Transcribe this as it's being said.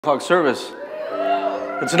O'clock service.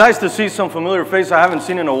 It's nice to see some familiar face I haven't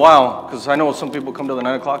seen in a while, because I know some people come to the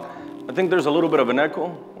 9 o'clock. I think there's a little bit of an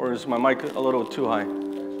echo, or is my mic a little too high?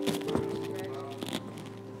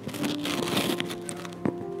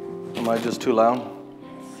 Am I just too loud?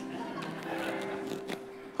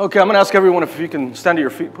 Okay, I'm going to ask everyone if you can stand to your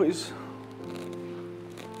feet, please.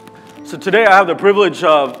 So today I have the privilege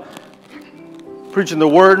of preaching the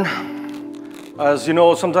word. As you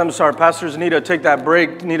know, sometimes our pastors need to take that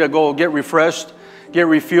break, need to go get refreshed, get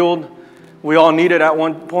refueled. We all need it at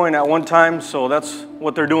one point, at one time, so that's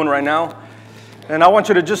what they're doing right now. And I want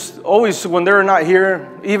you to just always, when they're not here,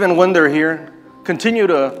 even when they're here, continue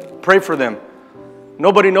to pray for them.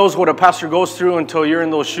 Nobody knows what a pastor goes through until you're in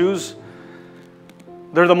those shoes.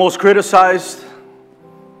 They're the most criticized.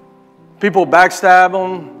 People backstab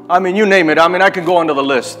them. I mean, you name it. I mean, I can go onto the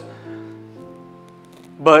list.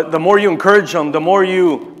 But the more you encourage him, the more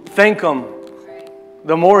you thank him,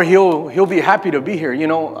 the more he'll be happy to be here. You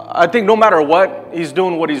know, I think no matter what he's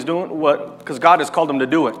doing, because God has called him to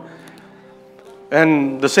do it.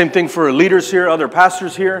 And the same thing for leaders here, other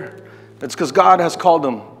pastors here. It's because God has called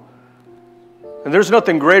them. And there's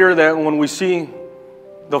nothing greater than when we see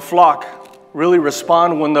the flock really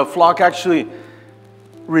respond, when the flock actually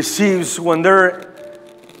receives, when there's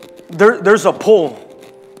a pull,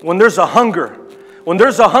 when there's a hunger. When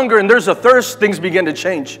there's a hunger and there's a thirst, things begin to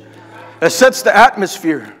change. It sets the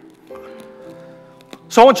atmosphere.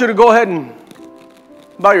 So I want you to go ahead and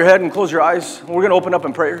bow your head and close your eyes. We're going to open up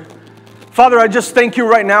in prayer. Father, I just thank you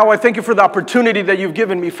right now. I thank you for the opportunity that you've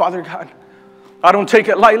given me, Father God. I don't take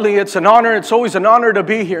it lightly. It's an honor. It's always an honor to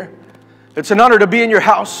be here. It's an honor to be in your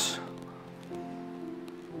house.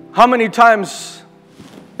 How many times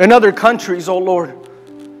in other countries, oh Lord,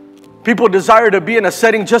 people desire to be in a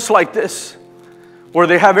setting just like this, where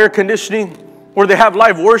they have air conditioning, where they have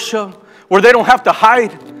live worship, where they don't have to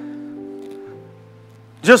hide.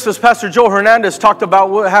 Just as Pastor Joe Hernandez talked about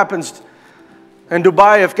what happens in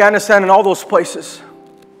Dubai, Afghanistan, and all those places.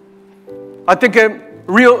 I think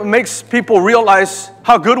it makes people realize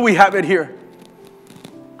how good we have it here.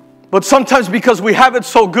 But sometimes because we have it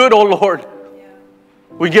so good, oh Lord,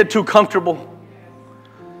 we get too comfortable.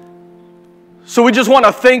 So we just want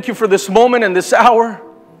to thank you for this moment and this hour,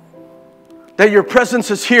 that your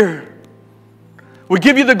presence is here. We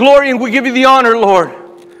give you the glory and we give you the honor, Lord.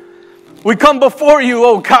 We come before you,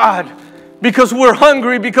 oh God, because we're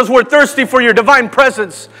hungry, because we're thirsty for your divine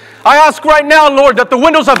presence. I ask right now, Lord, that the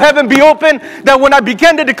windows of heaven be open, that when I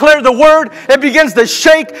begin to declare the word, it begins to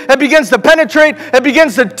shake, it begins to penetrate, it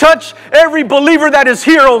begins to touch every believer that is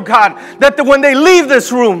here, oh God, that when they leave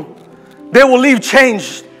this room, they will leave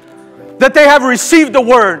changed, that they have received the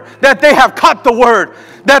word, that they have caught the word,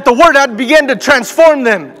 that the word had begun to transform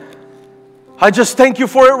them. I just thank you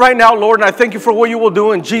for it right now, Lord, and I thank you for what you will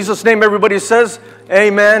do. In Jesus' name, everybody says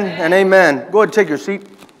amen and amen. Go ahead and take your seat.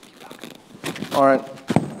 All right.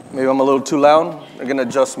 Maybe I'm a little too loud. They're going to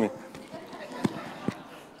adjust me.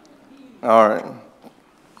 All right.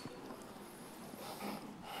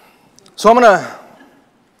 So I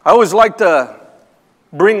always like to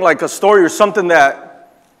bring like a story or something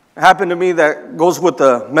that happened to me that goes with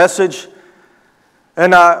the message.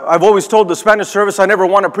 And I've always told the Spanish service, I never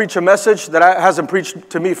want to preach a message that hasn't preached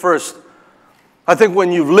to me first. I think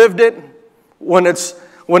when you've lived it, when it's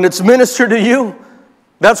ministered to you,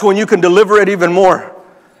 that's when you can deliver it even more.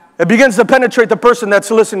 It begins to penetrate the person that's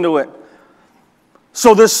listening to it.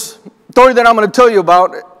 So this story that I'm going to tell you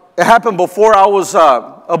about, it happened before I was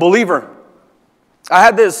a believer. We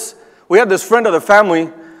had this friend of the family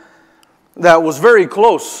that was very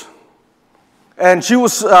close. And she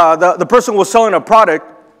was, the person was selling a product,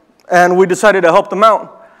 and we decided to help them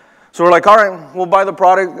out. So we're like, all right, we'll buy the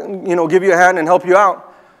product, give you a hand and help you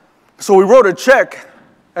out. So we wrote a check,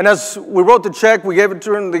 and as we wrote the check, we gave it to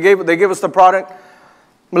them, they gave us the product.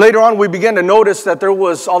 Later on, we began to notice that there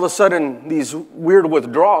was all of a sudden these weird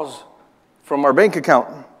withdrawals from our bank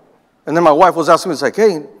account. And then my wife was asking me, it's like,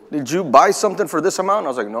 hey, did you buy something for this amount? And I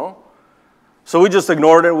was like, no. So we just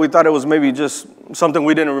ignored it. We thought it was maybe just something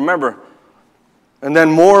we didn't remember. And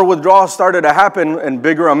then more withdrawals started to happen in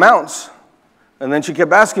bigger amounts. And then she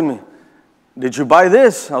kept asking me, did you buy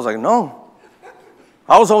this? I was like, no.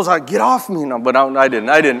 I was always like, get off me. No, but I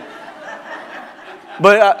didn't.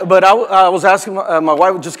 But I was asking, my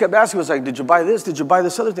wife just kept asking me, was like, did you buy this? Did you buy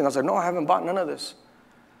this other thing? I was like, no, I haven't bought none of this.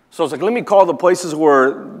 So I was like, let me call the places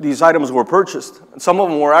where these items were purchased. And some of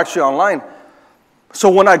them were actually online.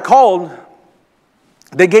 So when I called,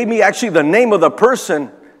 they gave me actually the name of the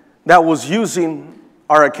person that was using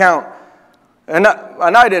our account. And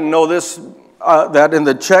I didn't know this, that in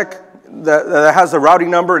the check that has the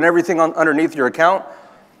routing number and everything underneath your account,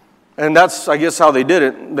 And that's, I guess, how they did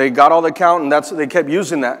it. They got all the account, and they kept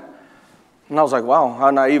using that. And I was like, wow, how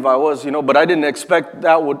naive I was, but I didn't expect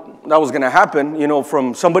that was going to happen,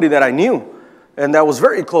 from somebody that I knew, and that was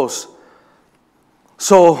very close.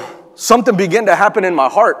 So something began to happen in my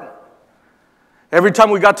heart. Every time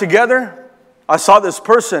we got together, I saw this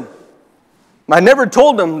person. I never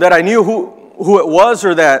told them that I knew who it was,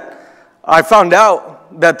 or that I found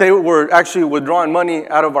out that they were actually withdrawing money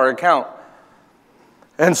out of our account.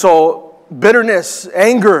 And so bitterness,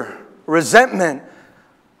 anger, resentment,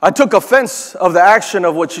 I took offense of the action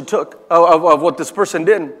of what she took, of what this person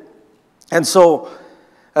did. And so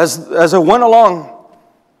as it went along,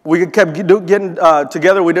 we kept getting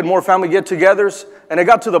together. We did more family get-togethers. And it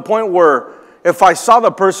got to the point where if I saw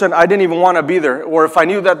the person, I didn't even want to be there. Or if I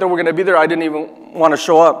knew that they were going to be there, I didn't even want to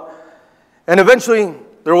show up. And eventually,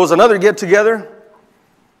 there was another get-together.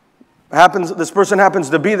 This person happens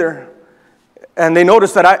to be there. And they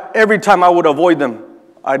noticed that every time I would avoid them.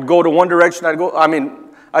 I'd go to one direction.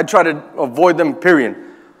 I'd try to avoid them, period.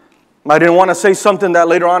 I didn't want to say something that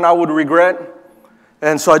later on I would regret.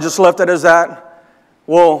 And so I just left it as that.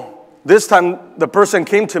 Well, this time the person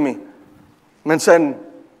came to me and said,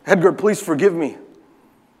 Edgar, please forgive me.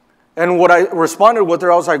 And what I responded with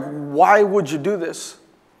her, I was like, why would you do this?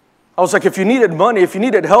 I was like, if you needed money, if you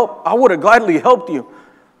needed help, I would have gladly helped you.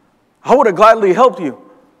 I would have gladly helped you.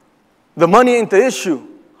 The money ain't the issue.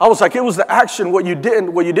 I was like, it was the action, what you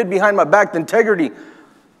did behind my back, the integrity,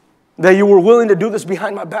 that you were willing to do this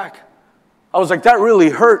behind my back. I was like, that really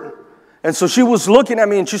hurt. And so she was looking at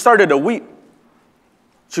me and she started to weep.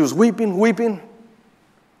 She was weeping.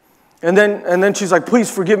 And then she's like,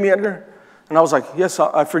 please forgive me, Edgar. And I was like, yes,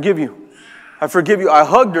 I forgive you. I forgive you. I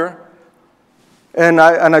hugged her and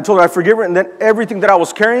I told her I forgive her. And then everything that I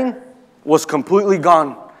was carrying was completely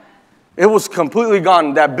gone. It was completely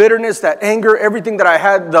gone. That bitterness, that anger, everything that I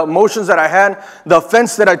had, the emotions that I had, the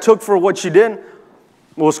offense that I took for what she did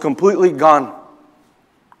was completely gone.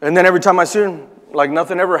 And then every time I see her, like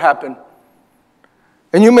nothing ever happened.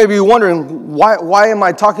 And you may be wondering, why am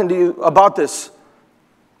I talking to you about this?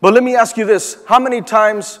 But let me ask you this. How many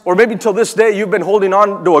times, or maybe till this day, you've been holding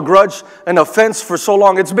on to a grudge, an offense for so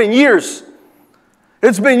long? It's been years.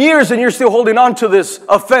 It's been years and you're still holding on to this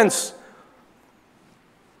offense.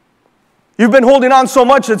 You've been holding on so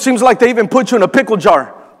much, it seems like they even put you in a pickle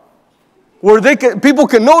jar where people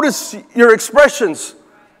can notice your expressions.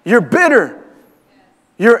 You're bitter.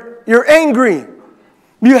 You're angry.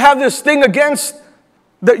 You have this thing against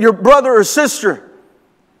your brother or sister.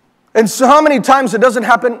 And so how many times doesn't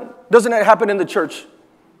it happen in the church?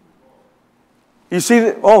 You see,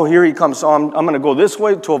 here he comes. So I'm going to go this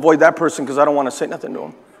way to avoid that person because I don't want to say nothing to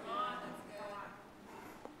him.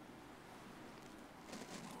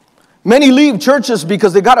 Many leave churches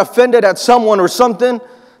because they got offended at someone or something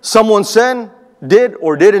someone said, did,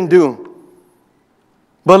 or didn't do.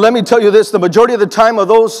 But let me tell you this, the majority of the time of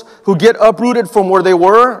those who get uprooted from where they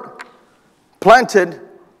were planted,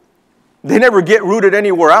 they never get rooted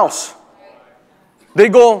anywhere else. They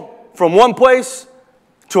go from one place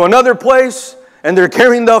to another place, and they're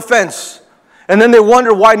carrying the offense. And then they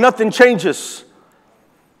wonder why nothing changes.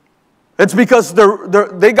 It's because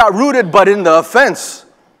they got rooted, but in the offense.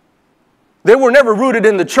 They were never rooted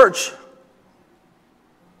in the church.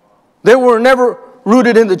 They were never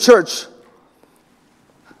rooted in the church.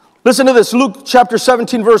 Listen to this, Luke chapter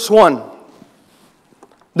 17, verse 1.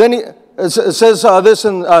 Then it says this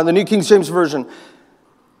in the New King James Version.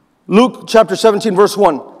 Luke chapter 17, verse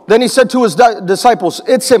 1. Then he said to his disciples,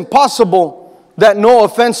 it's impossible that no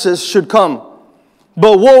offenses should come,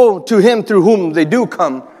 but woe to him through whom they do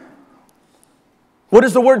come. What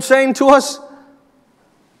is the word saying to us?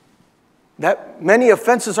 That many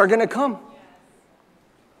offenses are going to come.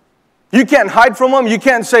 You can't hide from them. You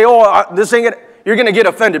can't say, this ain't it. You're going to get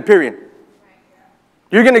offended, period.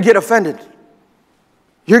 You're going to get offended.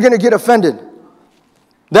 You're going to get offended.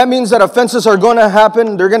 That means that offenses are going to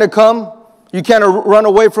happen. They're going to come. You can't run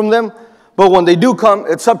away from them. But when they do come,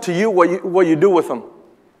 it's up to you what you do with them.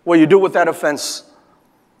 What you do with that offense.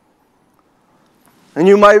 And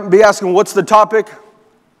you might be asking, what's the topic?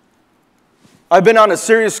 I've been on a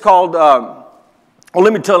series called,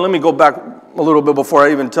 let me go back a little bit before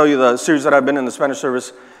I even tell you the series that I've been in the Spanish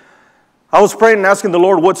service. I was praying and asking the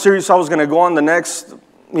Lord what series I was going to go on the next,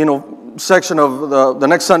 section of the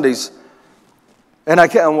next Sundays. And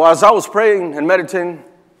as I was praying and meditating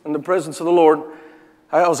in the presence of the Lord,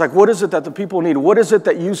 I was like, what is it that the people need? What is it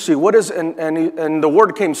that you see? And the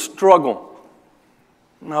word came struggle.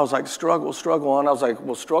 And I was like, struggle. And I was like,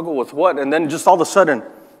 well, struggle with what? And then just all of a sudden,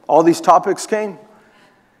 all these topics came.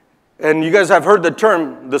 And you guys have heard the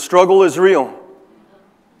term, the struggle is real.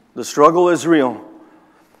 The struggle is real.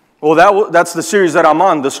 Well, that's the series that I'm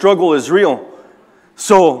on. The struggle is real.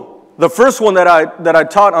 So the first one that I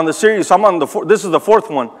taught on the series, this is the fourth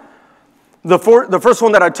one. The first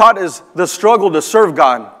one that I taught is the struggle to serve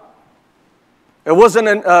God. It wasn't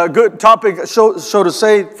a good topic, so to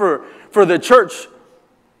say, for the church,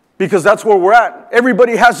 because that's where we're at.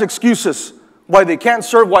 Everybody has excuses why they can't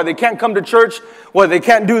serve, why they can't come to church, why they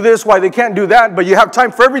can't do this, why they can't do that, but you have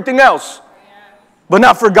time for everything else, but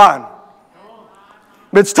not for God.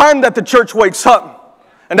 It's time that the church wakes up.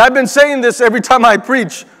 And I've been saying this every time I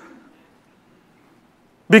preach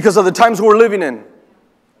because of the times we're living in.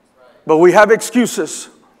 But we have excuses.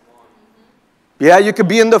 Yeah, you could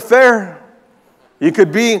be in the fair. You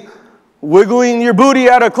could be wiggling your booty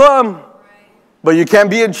at a club, but you can't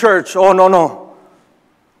be in church. Oh, no.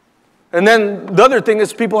 And then the other thing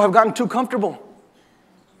is people have gotten too comfortable.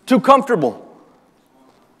 Too comfortable.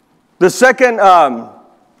 The second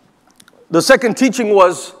teaching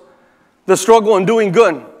was the struggle in doing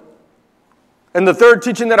good. And the third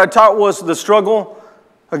teaching that I taught was the struggle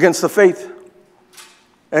against the faith.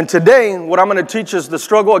 And today, what I'm going to teach is the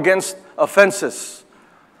struggle against offenses.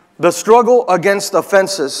 The struggle against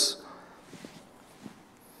offenses.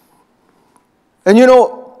 And you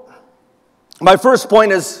know, my first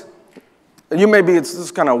point is, this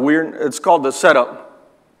is kind of weird, it's called the setup.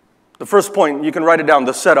 The first point, you can write it down,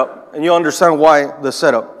 the setup, and you'll understand why the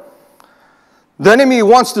setup. The enemy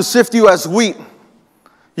wants to sift you as wheat.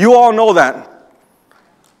 You all know that.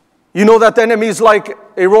 You know that the enemy is like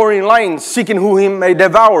a roaring lion seeking who he may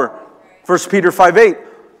devour. 1 Peter 5:8.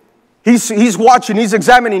 He's watching, he's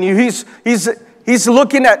examining you. He's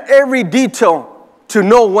looking at every detail to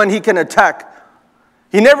know when he can attack.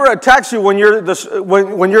 He never attacks you when you're in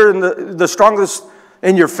the strongest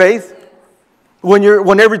in your faith,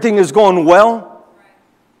 when everything is going well,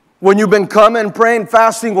 when you've been coming, praying,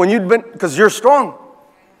 fasting, because you're strong.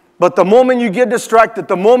 But the moment you get distracted,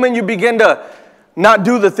 the moment you begin to not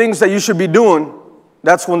do the things that you should be doing,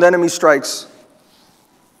 that's when the enemy strikes.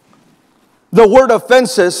 The word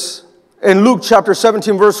offenses in Luke chapter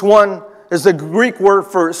 17 verse 1 is the Greek word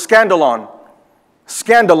for scandalon.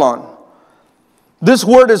 Scandalon. This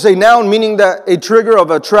word is a noun meaning that a trigger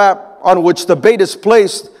of a trap on which the bait is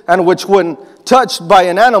placed and which when touched by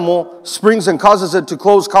an animal springs and causes it to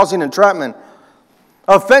close, causing entrapment.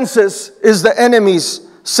 Offenses is the enemy's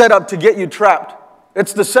setup to get you trapped.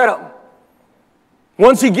 It's the setup.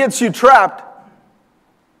 Once he gets you trapped,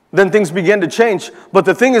 then things begin to change. But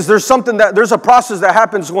the thing is, there's a process that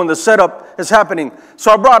happens when the setup is happening.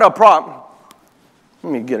 So I brought a prop.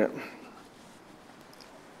 Let me get it.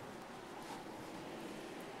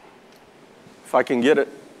 If I can get it.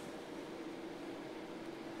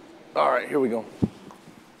 All right, here we go.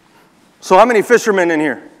 So how many fishermen in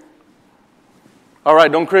here? All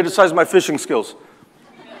right, don't criticize my fishing skills.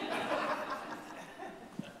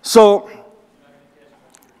 So,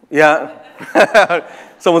 yeah.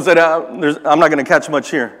 Someone said, I'm not going to catch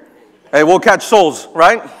much here. Hey, we'll catch souls,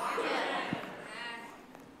 right?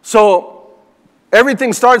 So,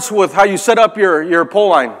 everything starts with how you set up your pole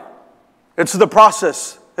line. It's the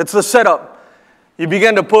process. It's the setup. You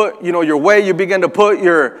begin to put, your weight. You begin to put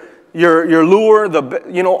your lure,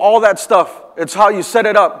 all that stuff. It's how you set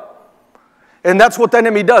it up. And that's what the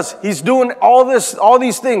enemy does. He's doing all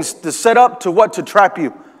these things to set up to what? To trap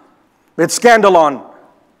you. It's scandalon.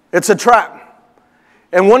 It's a trap.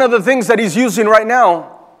 And one of the things that he's using right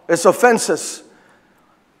now is offenses.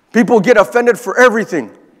 People get offended for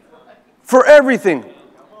everything. For everything.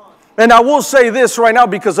 And I will say this right now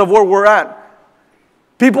because of where we're at.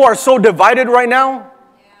 People are so divided right now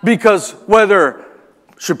because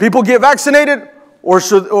should people get vaccinated or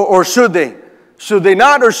should they? Should they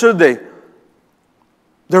not or should they?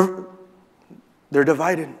 They're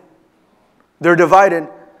divided. They're divided.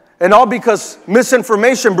 And all because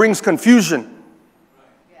misinformation brings confusion.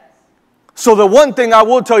 So the one thing I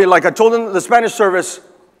will tell you, like I told in the Spanish service,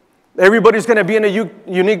 everybody's going to be in a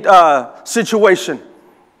unique situation.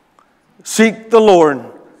 Seek the Lord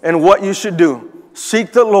and what you should do.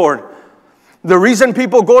 Seek the Lord. The reason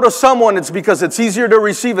people go to someone, it's because it's easier to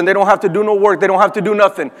receive and they don't have to do no work. They don't have to do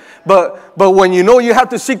nothing. But when you know you have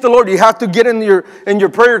to seek the Lord, you have to get in your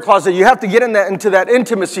prayer closet. You have to get into that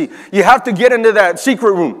intimacy. You have to get into that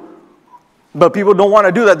secret room. But people don't want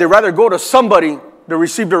to do that. They rather go to somebody to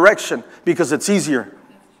receive direction because it's easier.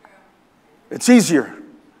 It's easier.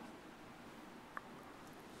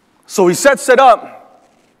 So he sets it up.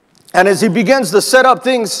 And as he begins to set up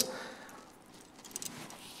things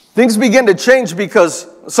begin to change because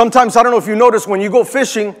sometimes, I don't know if you notice, when you go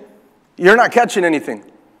fishing, you're not catching anything.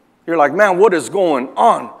 You're like, man, what is going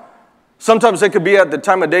on? Sometimes it could be at the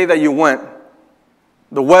time of day that you went.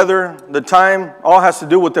 The weather, the time, all has to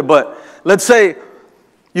do with it. But let's say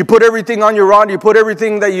you put everything on your rod, you put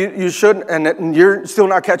everything that you should, and you're still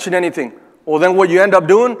not catching anything. Well, then what you end up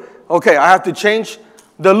doing, okay, I have to change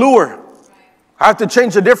the lure. I have to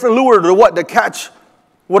change a different lure to what? To catch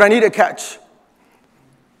what I need to catch.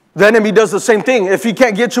 The enemy does the same thing. If he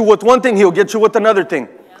can't get you with one thing, he'll get you with another thing.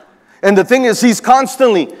 And the thing is, he's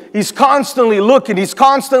constantly looking. He's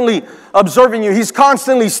constantly observing you. He's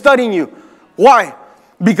constantly studying you. Why?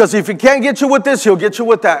 Because if he can't get you with this, he'll get you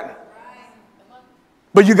with that.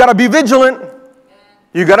 But you got to be vigilant.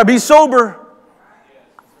 You got to be sober.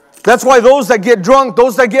 That's why those that get drunk,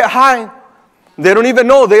 those that get high, they don't even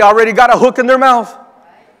know they already got a hook in their mouth.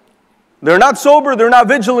 They're not sober. They're not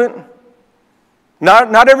vigilant.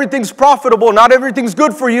 Not everything's profitable. Not everything's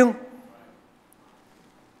good for you.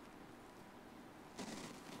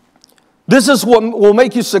 This is what will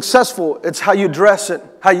make you successful. It's how you dress it,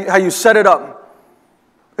 how you set it up.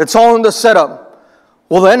 It's all in the setup.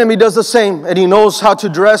 Well, the enemy does the same, and he knows how to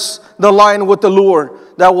dress the line with the lure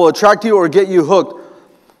that will attract you or get you hooked.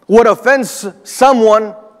 What offends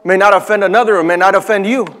someone may not offend another or may not offend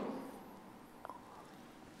you.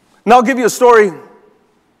 Now I'll give you a story.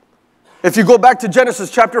 If you go back to Genesis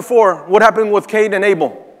chapter 4, what happened with Cain and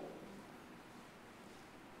Abel?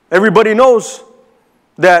 Everybody knows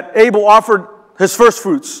that Abel offered his first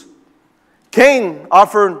fruits. Cain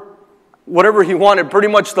offered whatever he wanted, pretty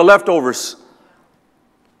much the leftovers.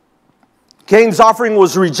 Cain's offering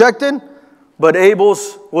was rejected, but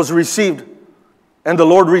Abel's was received, and the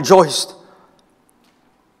Lord rejoiced.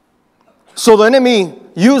 So the enemy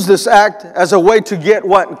used this act as a way to get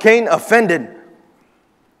what? Cain offended.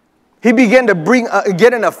 He began to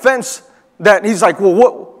get an offense that he's like,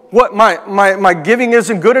 well, what my giving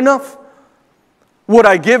isn't good enough? What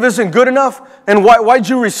I give isn't good enough? And why'd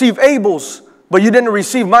you receive Abel's, but you didn't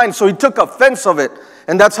receive mine? So he took offense of it.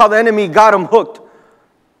 And that's how the enemy got him hooked.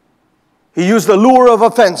 He used the lure of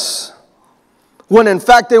offense, when in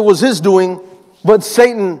fact it was his doing, but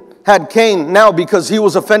Satan had Cain now because he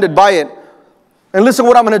was offended by it. And listen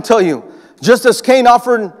what I'm going to tell you. Just as Cain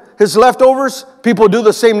offered his leftovers, people do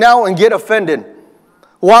the same now and get offended.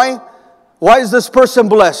 Why? Why is this person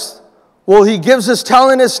blessed? Well, he gives his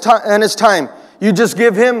talent and his time. You just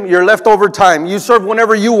give him your leftover time. You serve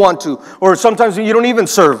whenever you want to. Or sometimes you don't even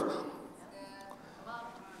serve.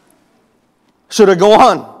 Should I go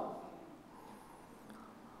on?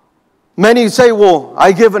 Many say, well,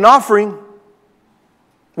 I give an offering.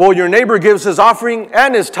 Well, your neighbor gives his offering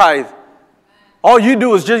and his tithe. All you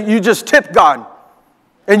do is just tip God.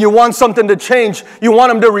 And you want something to change. You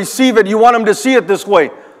want him to receive it. You want him to see it this way.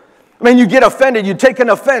 I mean, you get offended. You take an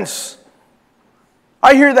offense.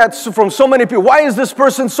 I hear that from so many people. Why is this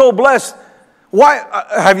person so blessed? Why?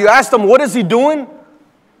 Have you asked him, what is he doing?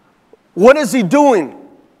 What is he doing?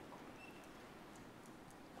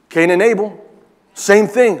 Cain and Abel, same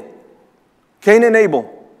thing. Cain and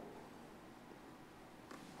Abel.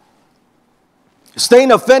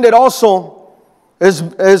 Staying offended also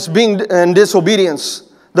is being in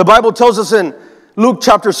disobedience. The Bible tells us in Luke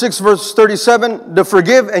chapter 6 verse 37, to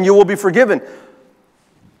forgive and you will be forgiven.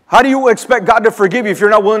 How do you expect God to forgive you if you're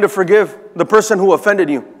not willing to forgive the person who offended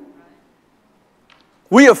you?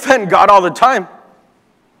 We offend God all the time.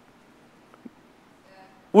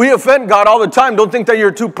 We offend God all the time. Don't think that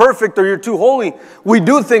you're too perfect or you're too holy. We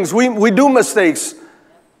do things. We do mistakes.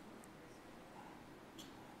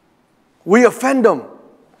 We offend Him.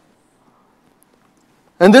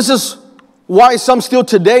 And this is why some still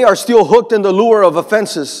today are still hooked in the lure of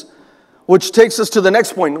offenses, which takes us to the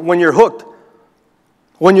next point, when you're hooked.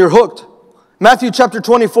 When you're hooked. Matthew chapter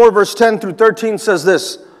 24 verse 10 through 13 says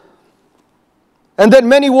this. And then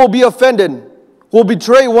many will be offended, will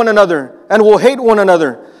betray one another, and will hate one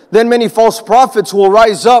another. Then many false prophets will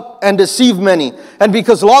rise up and deceive many. And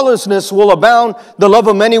because lawlessness will abound, the love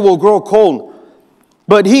of many will grow cold.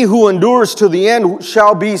 But he who endures to the end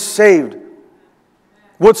shall be saved.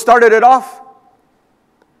 What started it off?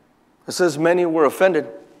 It says many were offended.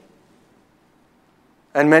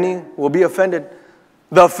 And many will be offended.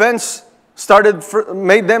 The offense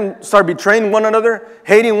made them start betraying one another,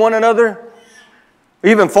 hating one another.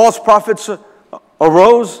 Even false prophets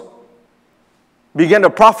arose, began to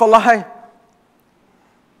prophesy.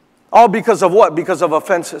 All because of what? Because of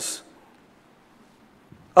offenses.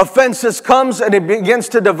 Offenses comes and it begins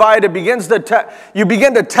to divide. It begins to attack. You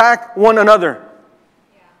begin to attack one another.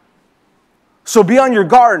 So be on your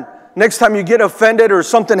guard next time you get offended or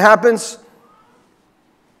something happens,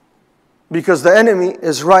 because the enemy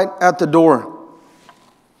is right at the door.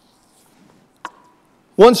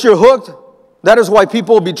 Once you're hooked, That is why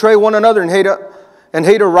people betray one another and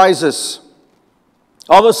hate arises.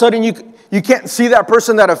 All of a sudden, you can't see that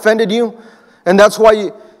person that offended you. And that's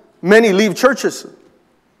why many leave churches.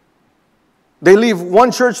 They leave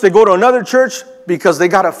one church, they go to another church because they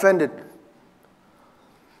got offended.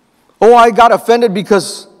 Oh, I got offended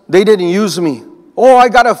because they didn't use me. Oh, I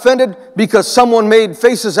got offended because someone made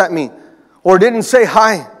faces at me or didn't say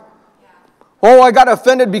hi. Oh, I got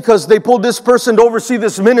offended because they pulled this person to oversee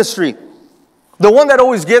this ministry. The one that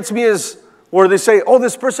always gets me is where they say, oh,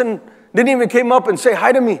 this person didn't even came up and say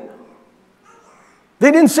hi to me.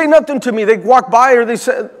 They didn't say nothing to me. They walked by or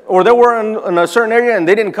they were in a certain area and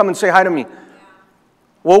they didn't come and say hi to me.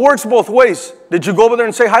 Well, it works both ways. Did you go over there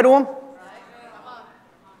and say hi to them?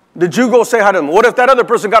 Did you go say hi to them? What if that other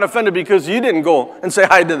person got offended because you didn't go and say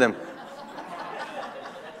hi to them?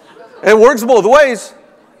 It works both ways.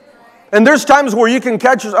 And there's times where you can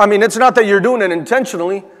catch, it's not that you're doing it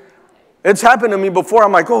intentionally. It's happened to me before.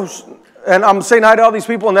 I'm like, oh, and I'm saying hi to all these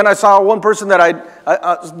people. And then I saw one person that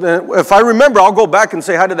if I remember, I'll go back and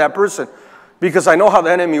say hi to that person because I know how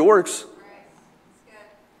the enemy works.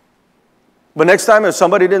 But next time, if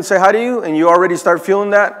somebody didn't say hi to you and you already start feeling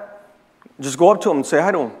that, just go up to them and say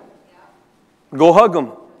hi to them. Go hug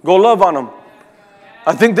them. Go love on them.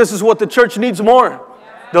 I think this is what the church needs more.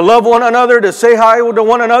 To love one another, to say hi to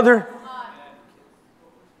one another.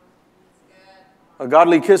 A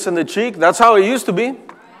godly kiss in the cheek. That's how it used to be.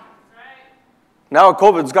 Now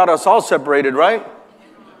COVID's got us all separated, right?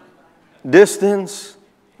 Distance,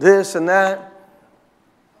 this and that.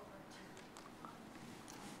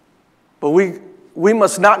 But we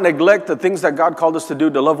must not neglect the things that God called us to do,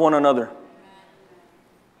 to love one another.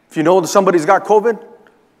 If you know that somebody's got COVID,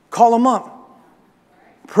 call them up.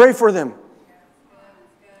 Pray for them.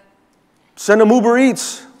 Send them Uber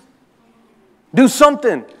Eats. Do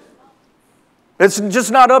something. It's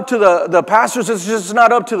just not up to the pastors. It's just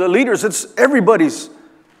not up to the leaders. It's everybody's.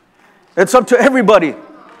 It's up to everybody.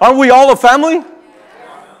 Aren't we all a family?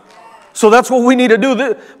 So that's what we need to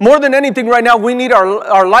do. More than anything right now, we need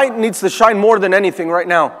our light needs to shine more than anything right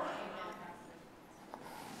now.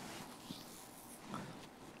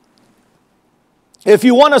 If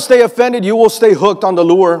you want to stay offended, you will stay hooked on the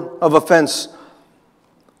lure of offense.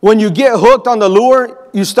 When you get hooked on the lure,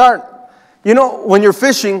 you start, when you're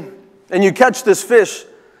fishing and you catch this fish,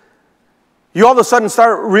 you all of a sudden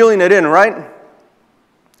start reeling it in, right?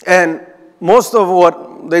 And most of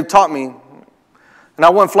what they've taught me, and I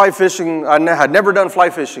went fly fishing, I had never done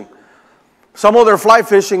fly fishing. Some of them are fly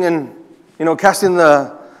fishing and, casting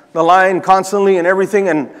the line constantly and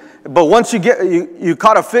everything. But once you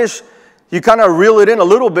caught a fish, you kind of reel it in a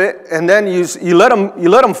little bit, and then you let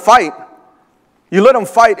them fight. You let them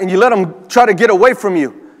fight, and you let them try to get away from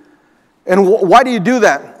you. And why do you do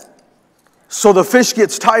that? So the fish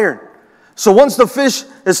gets tired. So once the fish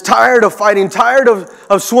is tired of fighting, tired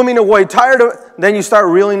of swimming away, then you start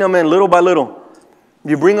reeling them in little by little.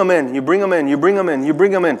 You bring them in, you bring them in, you bring them in, you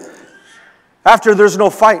bring them in. After there's no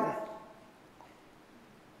fight.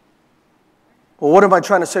 Well, what am I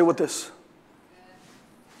trying to say with this?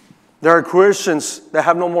 There are Christians that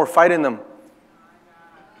have no more fight in them.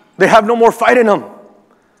 They have no more fight in them.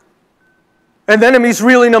 And the enemy's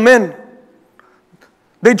reeling them in.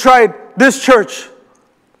 They tried this church.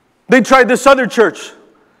 They tried this other church.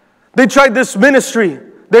 They tried this ministry.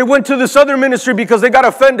 They went to this other ministry because they got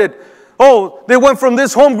offended. Oh, they went from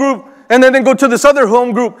this home group and then they go to this other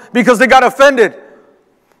home group because they got offended.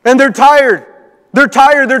 And they're tired. They're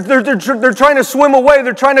tired. They're trying to swim away.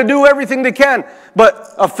 They're trying to do everything they can.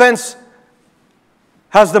 But offense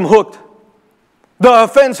has them hooked. The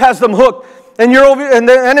offense has them hooked. And and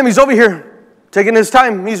the enemy's over here taking his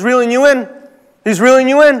time. He's reeling you in. He's reeling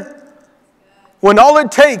you in. When all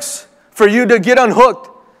it takes for you to get unhooked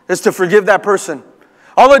is to forgive that person.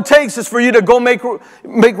 All it takes is for you to go make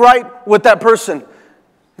right with that person.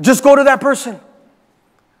 Just go to that person.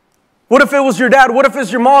 What if it was your dad? What if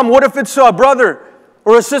it's your mom? What if it's a brother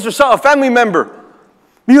or a sister, a family member?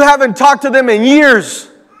 You haven't talked to them in years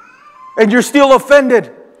and you're still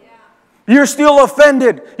offended. You're still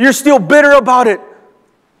offended. You're still bitter about it.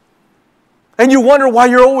 And you wonder why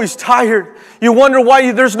you're always tired. You wonder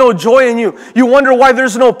why there's no joy in you. You wonder why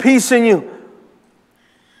there's no peace in you.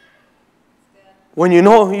 When you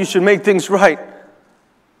know you should make things right.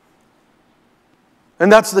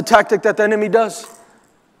 And that's the tactic that the enemy does.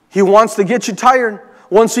 He wants to get you tired.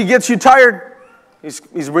 Once he gets you tired, he's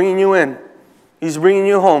bringing you in. He's bringing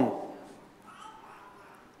you home.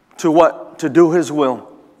 To what? To do his will.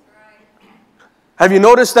 Have you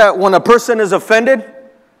noticed that when a person is offended,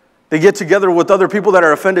 they get together with other people that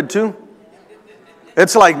are offended too?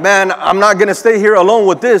 It's like, man, I'm not going to stay here alone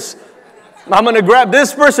with this. I'm going to grab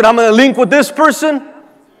this person. I'm going to link with this person.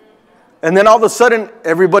 And then all of a sudden,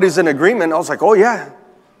 everybody's in agreement. I was like, oh yeah,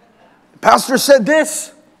 the pastor said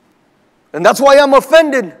this. And that's why I'm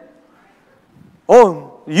offended.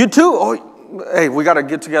 Oh, you too? Oh, hey, we got to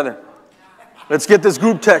get together. Let's get this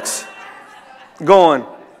group text going.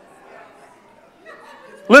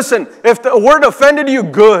 Listen, if the word offended you,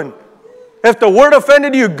 good. If the word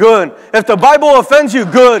offended you, good. If the Bible offends you,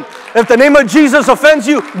 good. If the name of Jesus offends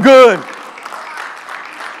you, good.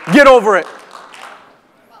 Get over it.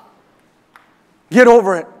 Get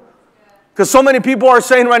over it. Because so many people are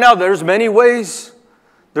saying right now, there's many ways.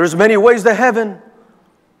 There's many ways to heaven.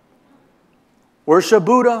 Worship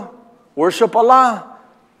Buddha. Worship Allah.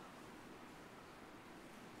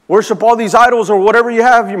 Worship all these idols or whatever you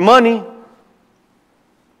have, your money.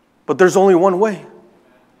 But there's only one way,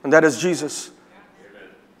 and that is Jesus.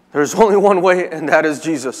 There's only one way, and that is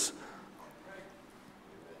Jesus.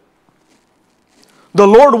 The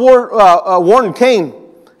Lord warned Cain,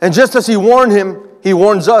 and just as he warned him, he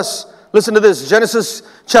warns us. Listen to this, Genesis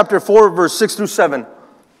chapter 4, verse 6 through 7.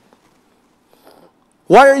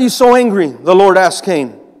 Why are you so angry? The Lord asked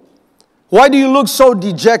Cain. Why do you look so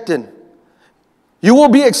dejected? You will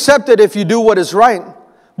be accepted if you do what is right.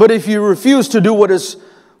 But if you refuse to do what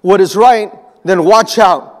is right, then watch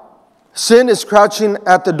out. Sin is crouching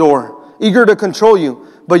at the door, eager to control you.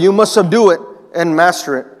 But you must subdue it and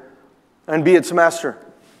master it, and be its master.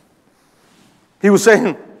 He was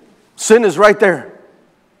saying, sin is right there.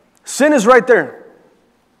 Sin is right there.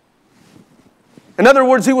 In other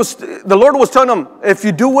words, the Lord was telling him, if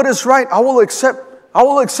you do what is right, I will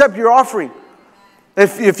accept your offering.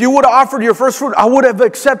 If you would have offered your first fruit, I would have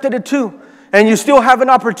accepted it too. And you still have an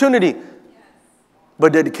opportunity.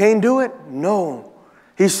 But did Cain do it? No.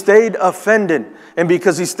 He stayed offended. And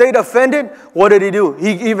because he stayed offended, what did he do?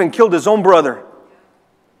 He even killed his own brother.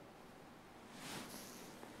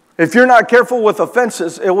 If you're not careful with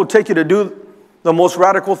offenses, it will take you to do the most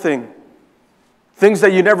radical thing. Things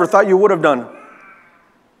that you never thought you would have done.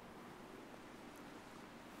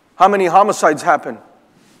 How many homicides happen?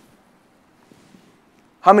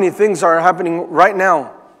 How many things are happening right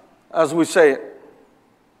now as we say it?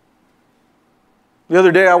 The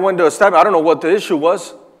other day I went to a stab. I don't know what the issue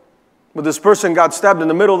was, but this person got stabbed in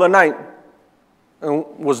the middle of the night and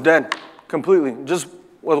was dead completely, just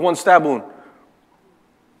with one stab wound.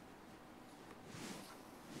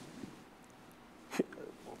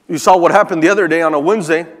 You saw what happened the other day on a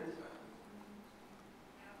Wednesday.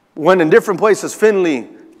 Went in different places, Findlay,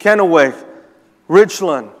 Kennewick,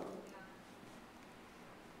 Richland.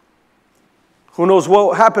 Who knows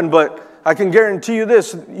what happened, but I can guarantee you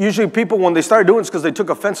this. Usually people, when they start doing this, because they took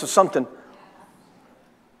offense to something.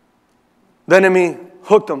 The enemy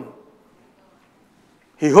hooked them.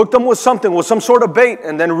 He hooked them with something, with some sort of bait,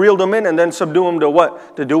 and then reeled them in, and then subdued them to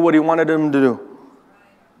what? To do what he wanted them to do.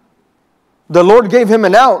 The Lord gave him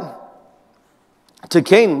an out to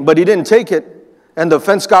Cain, but he didn't take it. And the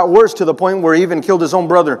offense got worse to the point where he even killed his own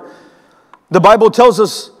brother. The Bible tells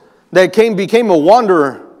us that Cain became a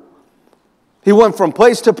wanderer. He went from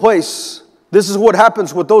place to place. This is what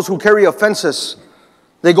happens with those who carry offenses.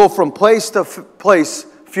 They go from place to place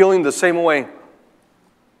feeling the same way.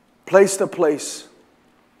 Place to place.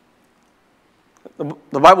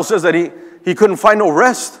 The Bible says that he couldn't find no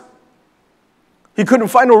rest. He couldn't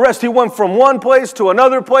find no rest. He went from one place to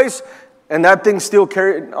another place, and that thing still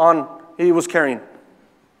carried on. He was carrying.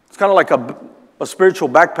 It's kind of like a spiritual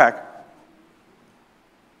backpack.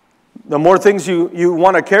 The more things you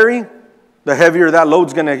want to carry, the heavier that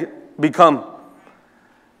load's going to become.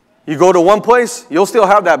 You go to one place, you'll still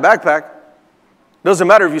have that backpack. Doesn't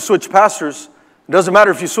matter if you switch pastors. It doesn't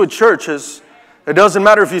matter if you switch churches. It doesn't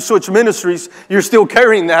matter if you switch ministries. You're still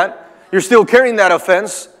carrying that. You're still carrying that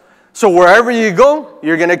offense. So wherever you go,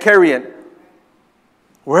 you're going to carry it.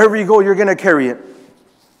 Wherever you go, you're going to carry it.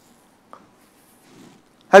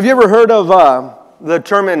 Have you ever heard of the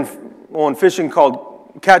term in fishing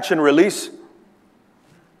called catch and release?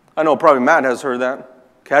 I know probably Matt has heard that.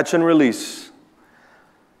 Catch and release.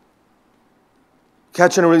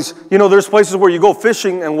 Catch and release. You know, there's places where you go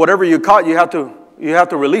fishing and whatever you caught, you have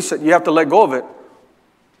to release it. You have to let go of it.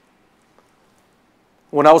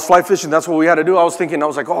 When I was fly fishing, that's what we had to do. I was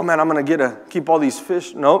like, oh man, I'm going to keep all these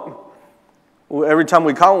fish. Nope. Every time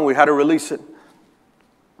we caught one, we had to release it.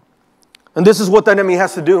 And this is what the enemy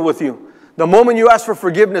has to do with you. The moment you ask for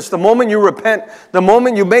forgiveness, the moment you repent, the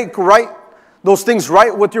moment you make right those things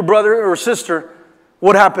right with your brother or sister,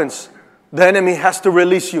 what happens? The enemy has to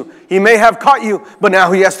release you. He may have caught you, but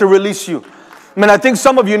now he has to release you. I mean, I think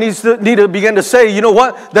some of you need to begin to say, you know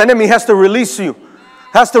what? The enemy has to release you.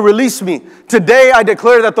 has to release me. Today I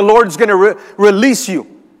declare that the Lord's going to release you.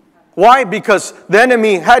 Why? Because the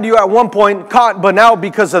enemy had you at one point caught, but now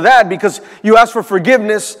because of that, because you asked for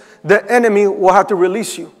forgiveness, the enemy will have to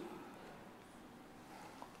release you.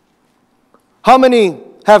 How many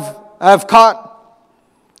have caught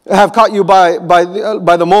you by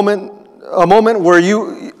the moment, a moment where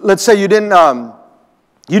you, let's say you didn't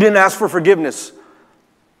ask for forgiveness,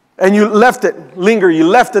 and you left it linger, you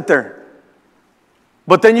left it there.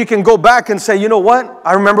 But then you can go back and say, you know what?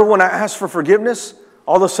 I remember when I asked for forgiveness,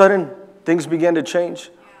 all of a sudden things began to change.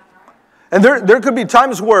 And there could be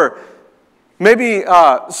times where maybe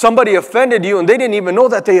somebody offended you and they didn't even know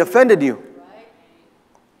that they offended you.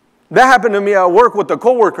 That happened to me at work with a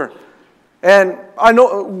coworker. And I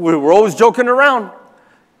know we were always joking around.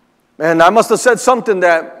 And I must have said something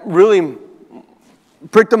that really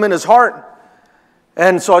pricked him in his heart.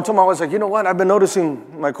 And so I told him, I was like, you know what? I've been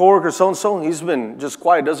noticing my coworker so-and-so, he's been just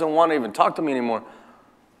quiet, doesn't want to even talk to me anymore.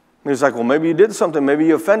 And he's like, well, maybe you did something. Maybe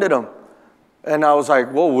you offended him. And I was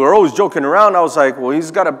like, well, we're always joking around. I was like, well, he's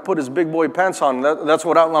got to put his big boy pants on. That's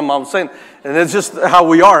what I'm saying. And it's just how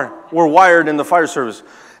we are. We're wired in the fire service.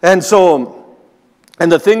 And so,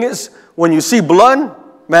 and the thing is, when you see blood,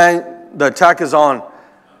 man, the attack is on.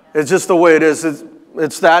 It's just the way it is.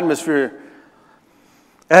 It's the atmosphere.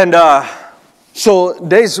 And so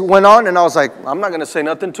days went on, and I was like, I'm not going to say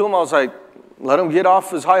nothing to him. I was like, let him get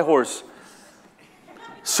off his high horse.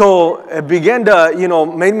 So it began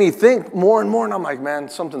to, made me think more and more. And I'm like, man,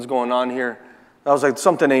 something's going on here. I was like,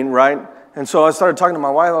 something ain't right. And so I started talking to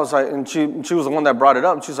my wife. I was like, and she was the one that brought it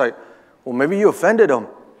up. She's like, well, maybe you offended him.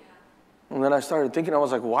 And then I started thinking, I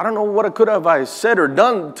was like, well, I don't know what I said or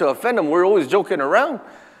done to offend him. We're always joking around.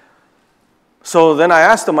 So then I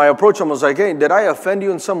asked him, I approached him, I was like, hey, did I offend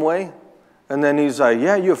you in some way? And then he's like,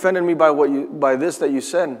 yeah, you offended me by this that you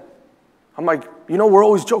said. I'm like, we're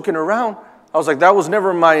always joking around. I was like, that was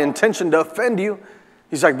never my intention to offend you.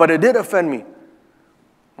 He's like, but it did offend me.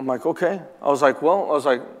 I'm like, okay. I was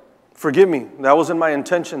like, forgive me. That wasn't my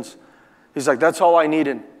intentions. He's like, that's all I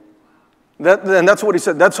needed. And that's what he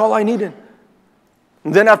said. That's all I needed.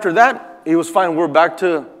 And then after that, he was fine. We're back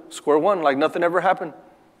to square one, like nothing ever happened.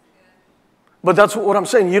 But that's what I'm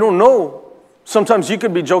saying. You don't know. Sometimes you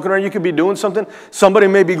could be joking around. You could be doing something. Somebody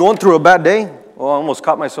may be going through a bad day. Oh, I almost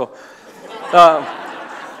caught myself.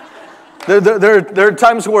 There are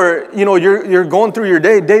times where, you're going through your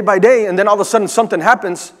day by day, and then all of a sudden something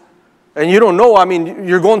happens, and you don't know. I mean,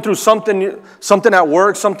 you're going through something at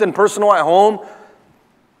work, something personal at home.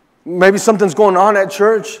 Maybe something's going on at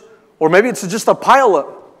church, or maybe it's just a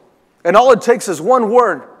pileup. And all it takes is one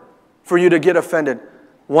word for you to get offended,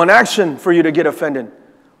 one action for you to get offended.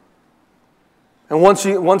 And once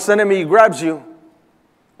the enemy grabs you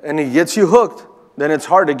and he gets you hooked, then it's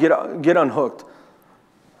hard to get unhooked.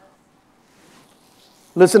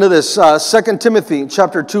 Listen to this, 2 Timothy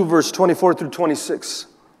chapter 2, verse 24 through 26.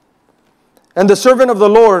 And the servant of the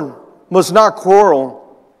Lord must not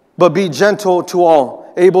quarrel, but be gentle to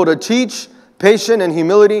all, able to teach, patient in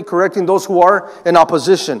humility, correcting those who are in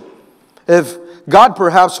opposition. If God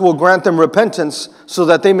perhaps will grant them repentance so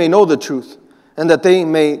that they may know the truth, and that they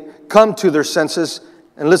may come to their senses,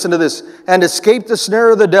 and listen to this, and escape the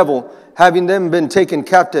snare of the devil, having them been taken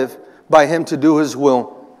captive by him to do his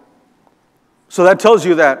will. So that tells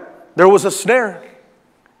you that there was a snare.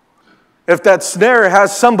 If that snare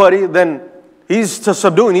has somebody, then he's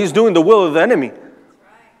doing the will of the enemy.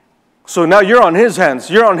 So now you're on his hands.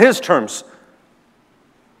 You're on his terms.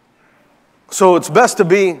 So it's best to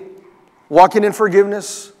be walking in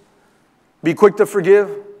forgiveness. Be quick to forgive.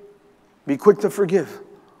 Be quick to forgive.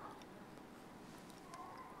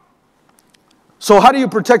 So how do you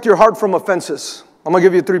protect your heart from offenses? I'm going to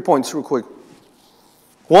give you 3 points real quick.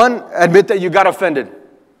 1, admit that you got offended.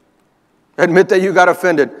 Admit that you got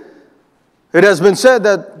offended. It has been said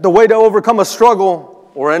that the way to overcome a struggle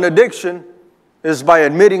or an addiction is by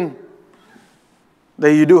admitting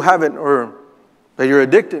that you do have it, or that you're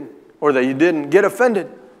addicted, or that you didn't get offended,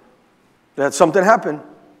 that something happened.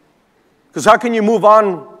 Because how can you move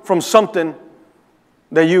on from something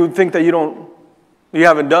that you think that you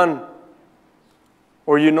haven't done,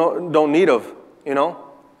 or don't need of,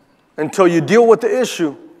 until you deal with the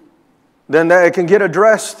issue, then that it can get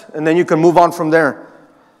addressed, and then you can move on from there.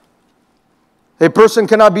 A person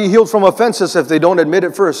cannot be healed from offenses if they don't admit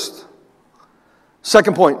it first.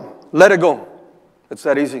 2nd point, let it go. It's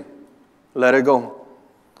that easy. Let it go.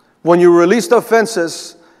 When you release the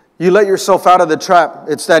offenses, you let yourself out of the trap.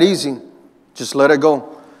 It's that easy. Just let it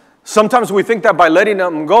go. Sometimes we think that by letting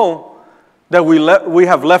them go, that we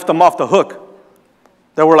have left them off the hook.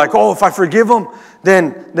 That we're like, oh, if I forgive him,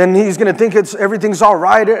 then he's going to think everything's all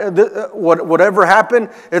right. Whatever happened,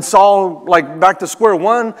 it's all like back to square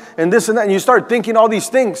one and this and that. And you start thinking all these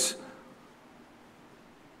things.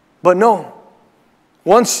 But no.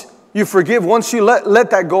 Once you forgive, once you let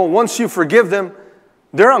that go, once you forgive them,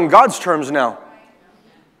 they're on God's terms now.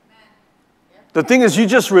 The thing is, you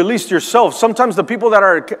just released yourself. Sometimes the people that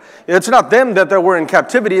are, it's not them that were in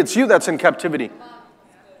captivity, it's you that's in captivity.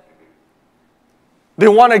 They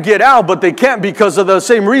want to get out, but they can't because of the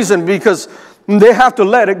same reason, because they have to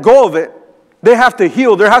let it go of it. They have to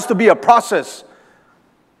heal. There has to be a process.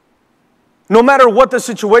 No matter what the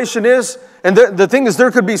situation is, and the thing is, there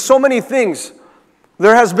could be so many things.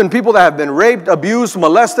 There has been people that have been raped, abused,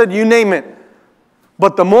 molested, you name it.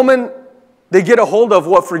 But the moment they get a hold of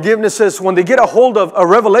what forgiveness is, when they get a hold of a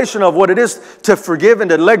revelation of what it is to forgive and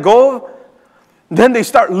to let go of, then they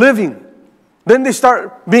start living. Then they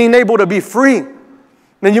start being able to be free.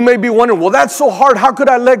 And you may be wondering, well, that's so hard. How could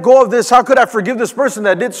I let go of this? How could I forgive this person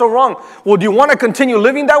that did so wrong? Well, do you want to continue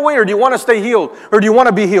living that way, or do you want to stay healed? Or do you want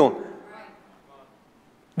to be healed?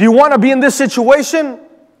 Do you want to be in this situation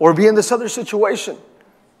or be in this other situation?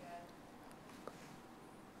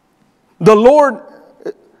 The Lord,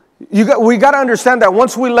 we got to understand that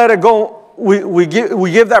once we let it go, we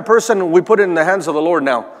give that person, we put it in the hands of the Lord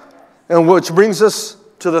now. And which brings us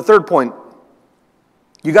to the third point.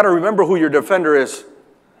 You got to remember who your defender is.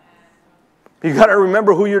 You got to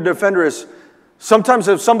remember who your defender is. Sometimes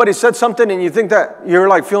if somebody said something and you think that you're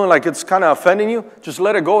like feeling like it's kind of offending you, just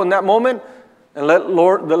let it go in that moment and let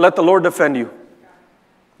the Lord defend you.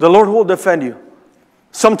 The Lord will defend you.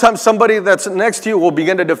 Sometimes somebody that's next to you will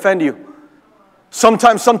begin to defend you.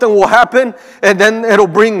 Sometimes something will happen and then it'll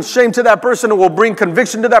bring shame to that person. It will bring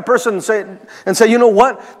conviction to that person and say, you know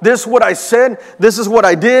what? This is what I said. This is what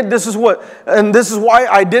I did. This is why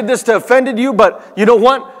I did this to offend you. But you know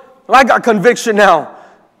what? I got conviction now.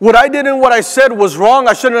 What I did and what I said was wrong.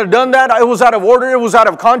 I shouldn't have done that. It was out of order. It was out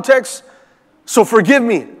of context. So forgive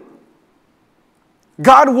me.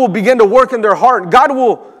 God will begin to work in their heart. God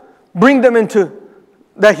will bring them into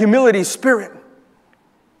that humility spirit.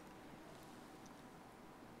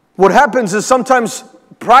 What happens is sometimes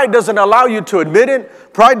pride doesn't allow you to admit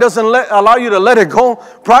it. Pride doesn't allow you to let it go.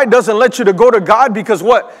 Pride doesn't let you to go to God because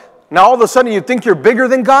what? Now all of a sudden you think you're bigger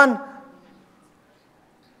than God?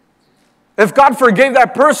 If God forgave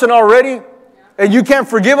that person already and you can't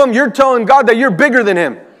forgive him, you're telling God that you're bigger than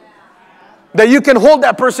him. That you can hold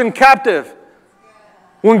that person captive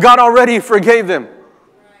when God already forgave them.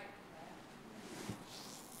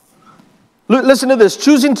 Listen to this.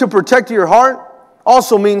 Choosing to protect your heart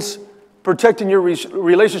also means protecting your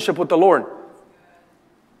relationship with the Lord.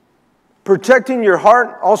 Protecting your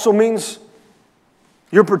heart also means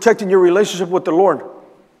you're protecting your relationship with the Lord.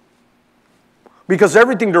 Because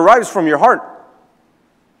everything derives from your heart.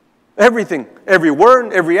 Everything. Every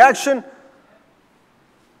word, every action.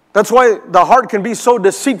 That's why the heart can be so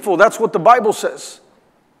deceitful. That's what the Bible says.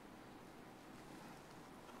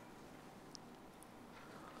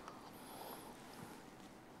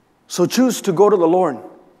 So choose to go to the Lord.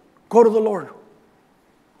 Go to the Lord.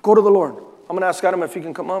 Go to the Lord. I'm going to ask Adam if he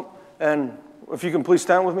can come up. And if you can please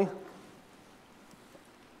stand with me.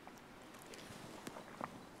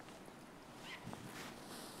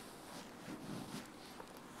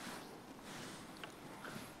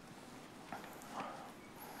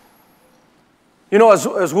 You know,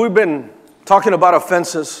 as we've been talking about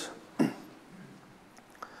offenses,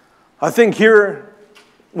 I think here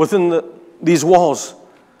within these walls,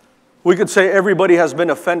 we could say everybody has been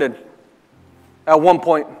offended at one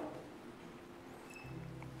point.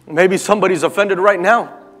 Maybe somebody's offended right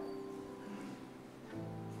now.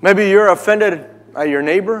 Maybe you're offended at your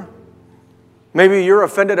neighbor. Maybe you're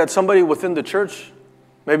offended at somebody within the church.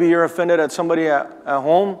 Maybe you're offended at somebody at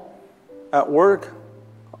home, at work.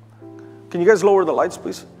 Can you guys lower the lights,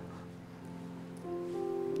 please?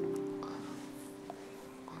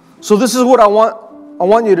 So this is what I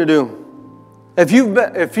want you to do. If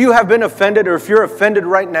you have been offended, or if you're offended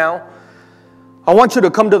right now, I want you to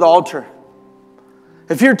come to the altar.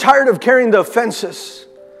 If you're tired of carrying the offenses,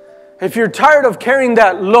 if you're tired of carrying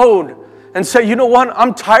that load and say, you know what,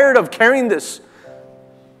 I'm tired of carrying this.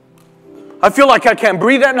 I feel like I can't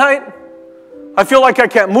breathe at night. I feel like I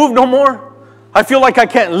can't move no more. I feel like I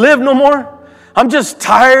can't live no more. I'm just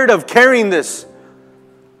tired of carrying this.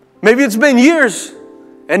 Maybe it's been years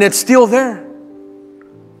and it's still there.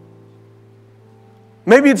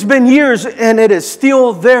 Maybe it's been years and it is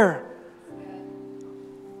still there.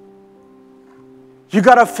 You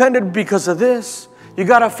got offended because of this. You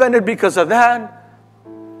got offended because of that.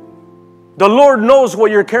 The Lord knows what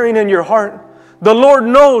you're carrying in your heart. The Lord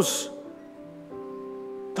knows.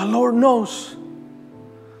 The Lord knows.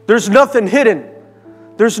 There's nothing hidden.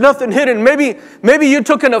 There's nothing hidden. Maybe you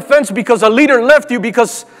took an offense because a leader left you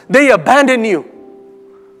because they abandoned you.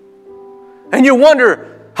 And you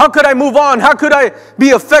wonder, how could I move on? How could I be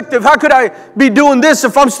effective? How could I be doing this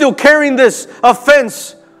if I'm still carrying this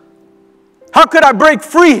offense? How could I break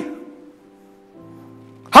free?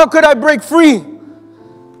 How could I break free?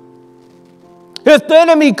 If the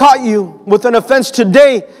enemy caught you with an offense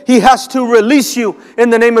today, he has to release you in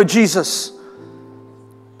the name of Jesus.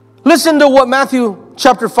 Listen to what Matthew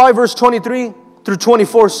chapter 5 verse 23 through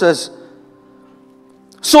 24 says.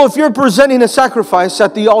 So if you're presenting a sacrifice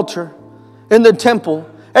at the altar in the temple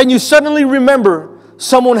and you suddenly remember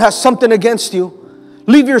someone has something against you,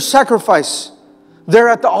 leave your sacrifice there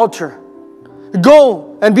at the altar.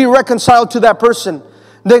 Go and be reconciled to that person.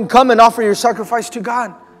 Then come and offer your sacrifice to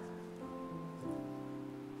God.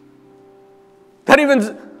 That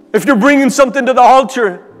even if you're bringing something to the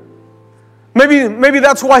altar, maybe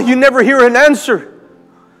that's why you never hear an answer.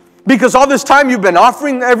 Because all this time you've been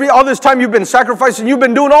offering, all this time you've been sacrificing, you've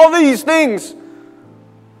been doing all these things.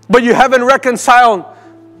 But you haven't reconciled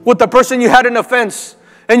with the person you had an offense.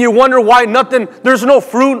 And you wonder why there's no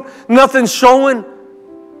fruit, nothing's showing.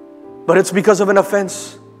 But it's because of an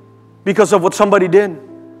offense. Because of what somebody did.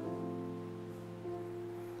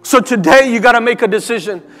 So today you got to make a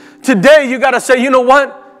decision. Today you got to say, you know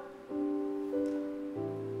what?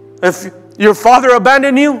 If your father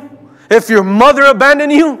abandoned you, if your mother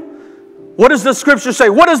abandoned you, what does the scripture say?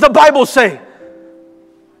 What does the Bible say?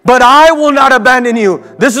 But I will not abandon you.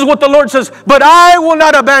 This is what the Lord says. But I will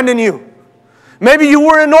not abandon you. Maybe you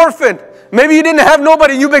were an orphan. Maybe you didn't have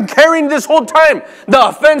nobody. You've been carrying this whole time the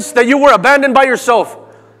offense that you were abandoned by yourself.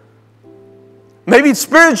 Maybe it's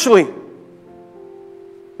spiritually.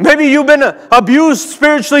 Maybe you've been abused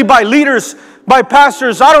spiritually by leaders, by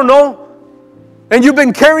pastors, I don't know. And you've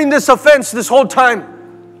been carrying this offense this whole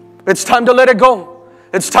time. It's time to let it go.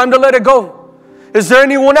 It's time to let it go. Is there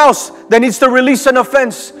anyone else that needs to release an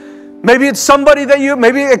offense? Maybe it's somebody that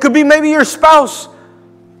maybe it could be your spouse.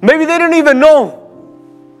 Maybe they didn't even know.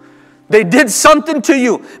 They did something to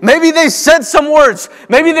you. Maybe they said some words.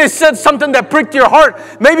 Maybe they said something that pricked your heart.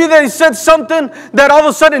 Maybe they said something that all of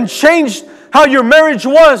a sudden changed how your marriage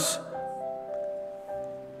was.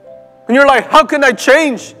 And you're like, how can I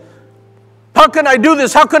change? How can I do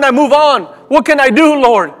this? How can I move on? What can I do,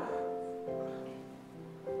 Lord?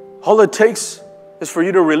 All it takes is for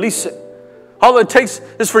you to release it. All it takes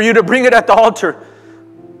is for you to bring it at the altar.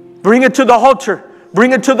 Bring it to the altar.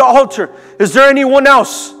 Bring it to the altar. Is there anyone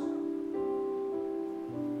else?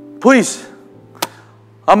 Please,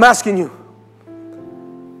 I'm asking you.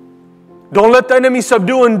 Don't let the enemy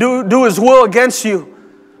subdue and do his will against you.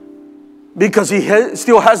 Because he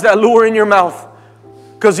still has that lure in your mouth.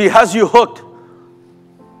 Because he has you hooked.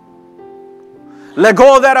 Let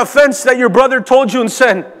go of that offense that your brother told you and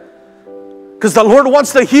said. Because the Lord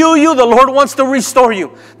wants to heal you. The Lord wants to restore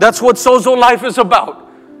you. That's what Sozo life is about.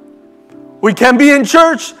 We can be in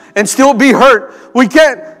church and still be hurt. We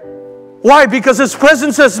can't. Why? Because His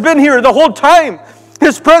presence has been here the whole time.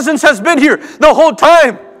 His presence has been here the whole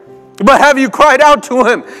time. But have you cried out to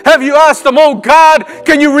Him? Have you asked Him, oh God,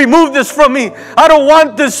 can you remove this from me? I don't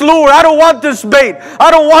want this lure. I don't want this bait. I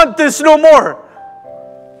don't want this no more.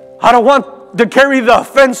 I don't want to carry the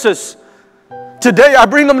offenses. Today I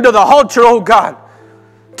bring them to the altar, oh God.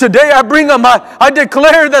 Today I bring them. I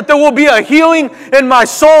declare that there will be a healing in my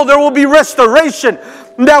soul. There will be restoration.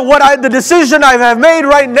 That the decision I have made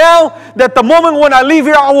right now, that the moment when I leave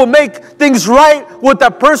here, I will make things right with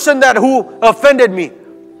that person who offended me.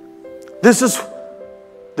 This is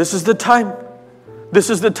the time. This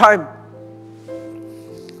is the time.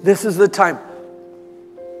 This is the time.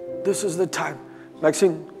 This is the time.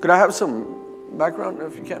 Maxine, could I have some background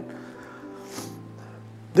if you can?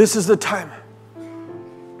 This is the time.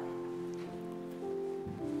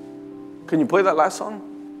 Can you play that last song?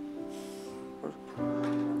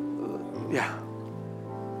 Yeah.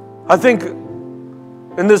 I think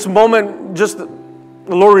in this moment, just the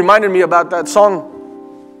Lord reminded me about that song.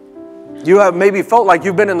 You have maybe felt like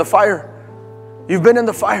you've been in the fire. You've been in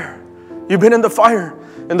the fire. You've been in the fire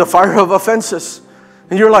of offenses.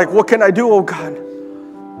 And you're like, what can I do, oh God?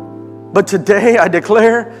 But today I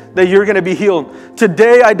declare that you're going to be healed.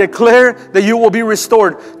 Today I declare that you will be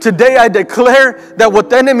restored. Today I declare that what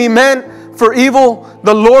the enemy meant for evil,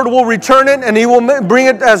 the Lord will return it and He will bring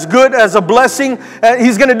it as good as a blessing.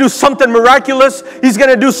 He's going to do something miraculous. He's going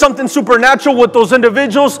to do something supernatural with those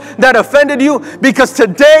individuals that offended you, because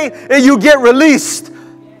today you get released.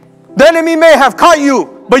 The enemy may have caught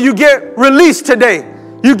you, but you get released today.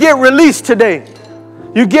 You get released today.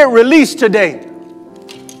 You get released today.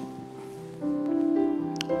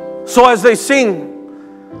 So as they sing,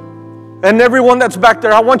 and everyone that's back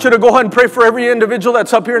there, I want you to go ahead and pray for every individual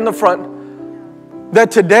that's up here in the front,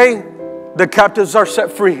 that today the captives are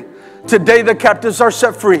set free. Today the captives are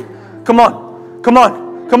set free. Come on, come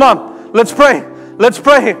on, come on. Let's pray. Let's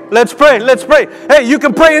pray. Let's pray. Let's pray. Hey, you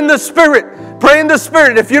can pray in the Spirit. Pray in the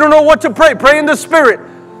Spirit. If you don't know what to pray, pray in the Spirit.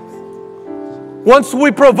 Once we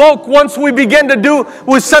provoke, once we begin to do,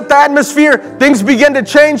 we set the atmosphere, things begin to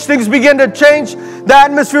change, things begin to change. The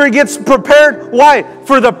atmosphere gets prepared. Why?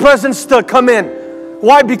 For the presence to come in.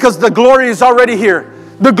 Why? Because the glory is already here.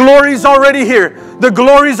 The glory is already here. The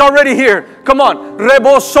glory is already here. Come on.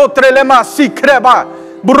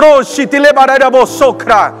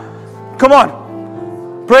 Come on.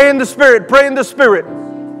 Pray in the Spirit. Pray in the Spirit.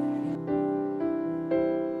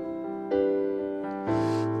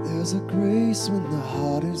 There's a grace when the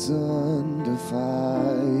heart is under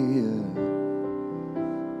fire.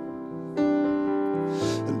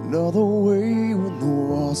 Another way when the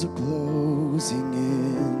walls are closing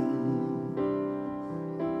in.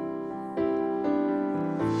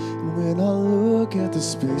 And when I look at the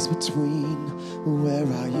space between where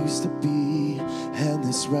I used to be and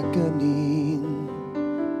this reckoning,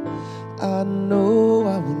 I know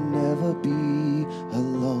I will never be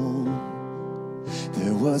alone.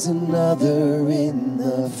 There was another in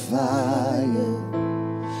the fire,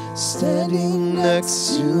 standing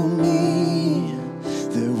next to me.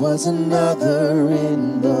 There was another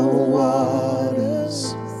in the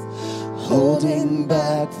waters, holding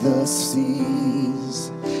back the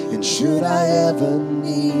seas. And should I ever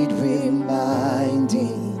need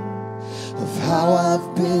reminding of how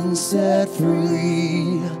I've been set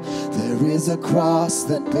free, there is a cross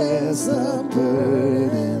that bears the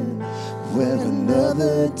burden, where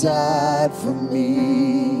another died for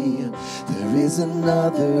me. There is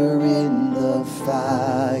another in the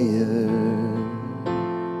fire.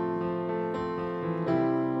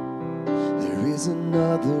 There is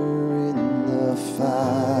another in the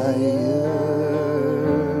fire.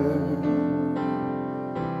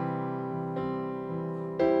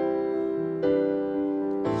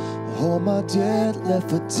 All my dead left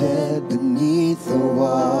for dead beneath the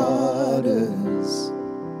waters.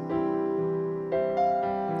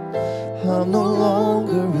 I'm no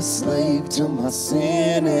longer a slave to my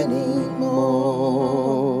sin anymore.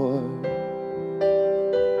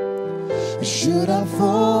 Should I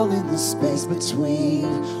fall in the space between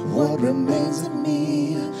what remains of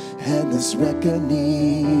me and this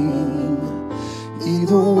reckoning,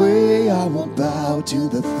 either way I will bow to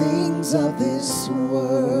the things of this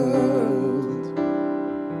world.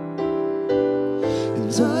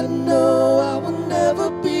 And I know I will never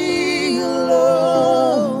be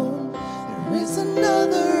alone. There is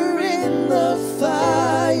another in the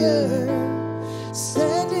fire,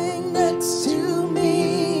 standing next to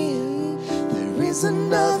me. There is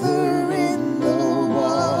another in the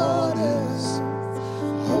waters,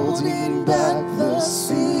 holding back the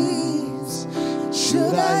seas.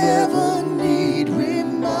 Should I ever need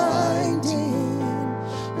reminding,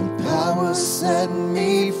 when power set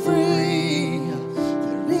me free,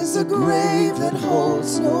 there is a grave that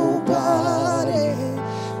holds nobody.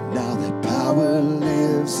 Now that power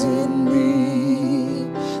lives in me,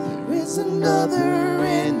 there is another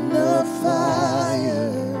in the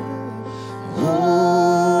fire.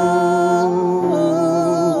 Oh,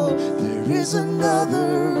 there is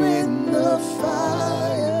another in the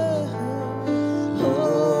fire.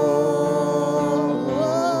 Oh,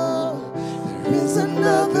 there is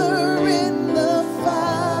another in the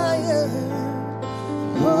fire.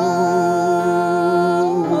 Oh,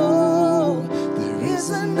 there is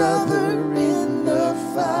another in the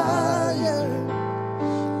fire.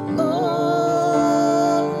 Oh,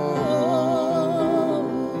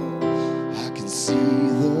 I can see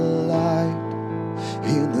the light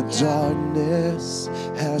in the darkness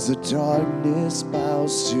as the darkness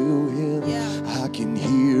bows to him. I can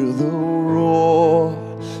hear the roar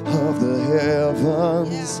of the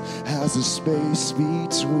heavens as the space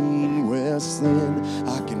between wrestling.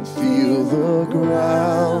 I can feel the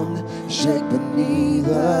ground shake beneath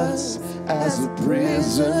us as the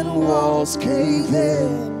prison walls cave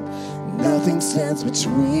in. Nothing stands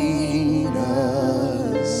between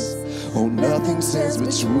us. Oh, nothing stands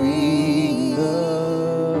between us.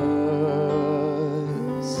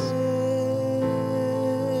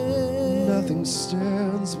 Nothing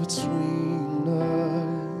stands between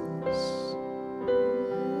us.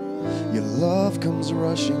 Your love comes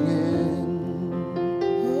rushing in.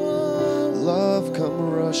 Love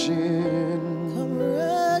come rushing. Come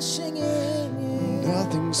rushing in.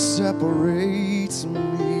 Nothing separates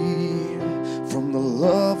me from the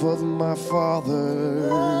love of my Father.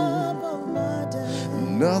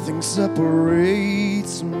 Nothing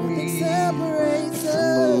separates me from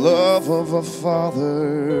the love of a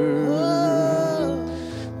Father.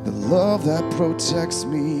 The love that protects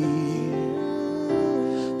me,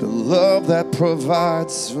 the love that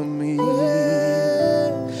provides for me,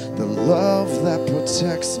 the love that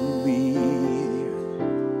protects me,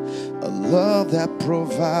 a love that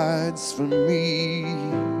provides for me.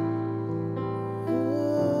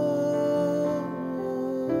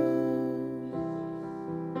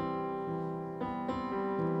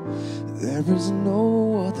 There is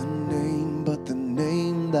no other name but the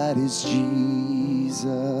name that is Jesus.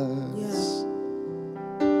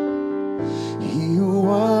 He who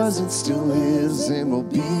was and still is and will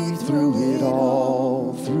be through it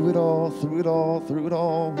all, through it all, through it all, through it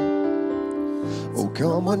all. Oh,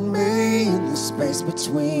 come what may in the space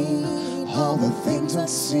between all the things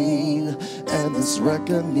unseen and this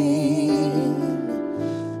reckoning,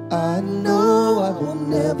 I know I will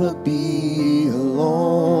never be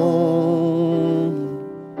alone.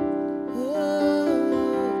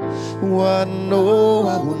 Oh, I know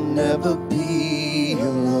I will never be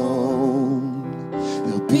alone.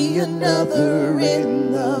 There'll be another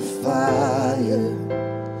in the fire,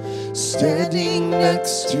 standing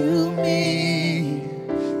next to me.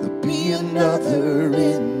 There'll be another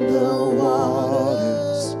in the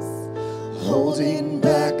waters, holding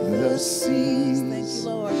back the seas.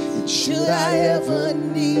 And should I ever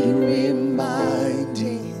need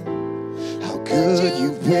reminding how good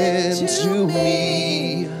you've been to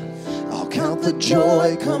me, I'll count the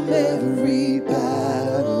joy come every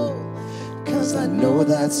battle, 'cause I know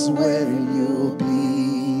that's where you'll be.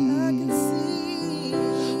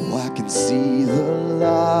 Oh, I can see the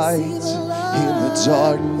light in the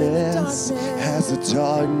darkness as the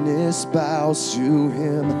darkness bows to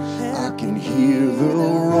him. I can hear the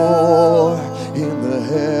roar in the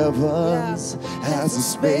heavens as the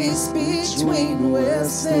space between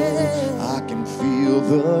west and I can feel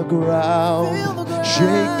the ground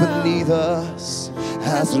shake beneath us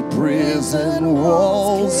as the prison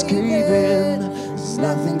walls cave in. 'Cause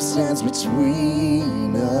nothing stands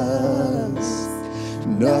between us,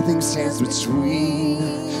 nothing stands between.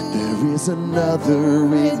 There is another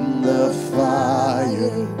in the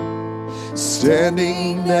fire,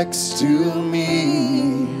 standing next to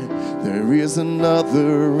me. There is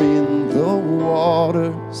another in the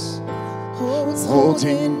waters,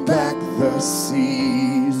 holding back the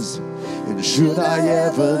seas. And should I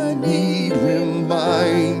ever need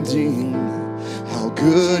reminding how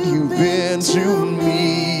good you've been to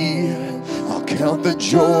me, I'll count the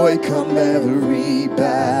joy come every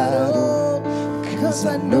battle, 'cause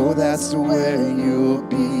I know that's where you'll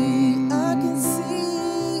be.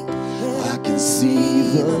 I can see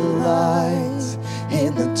the light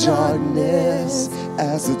in the darkness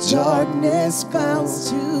as the darkness bows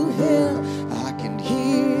to him. I can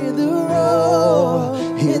hear the roar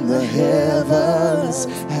in the heavens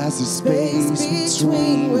as the space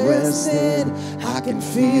between rested. I can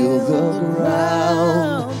feel the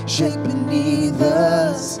ground shake beneath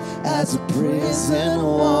us as the prison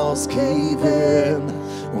walls cave in.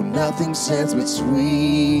 Oh, nothing stands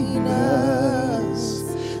between us,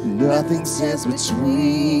 nothing stands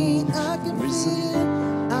between.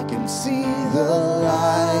 I can see the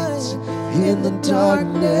light in the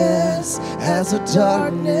darkness as the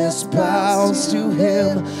darkness bows to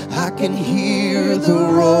him. I can hear the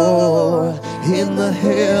roar in the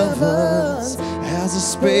heavens as the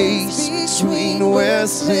space between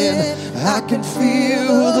west and I can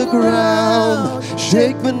feel the ground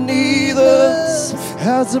shake beneath us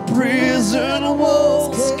as the prison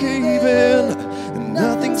walls cave in. And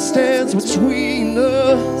nothing stands between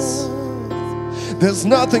us. There's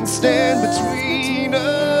nothing stand between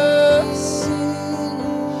us.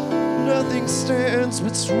 Nothing stands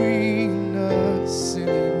between us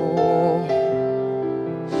anymore.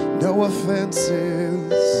 No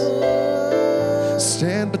offenses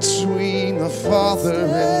stand between the Father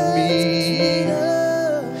and me.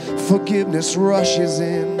 Forgiveness rushes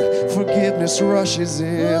in, forgiveness rushes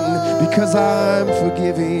in, because I'm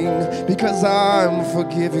forgiving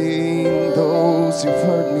those who've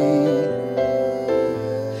hurt me.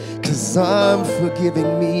 'Cause I'm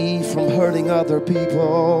forgiving me from hurting other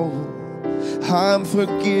people. I'm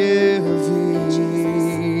forgiving,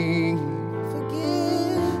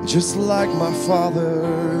 just like my Father,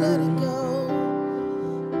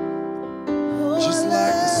 just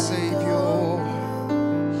like the Savior.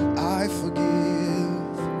 I forgive.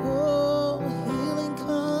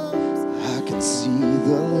 I can see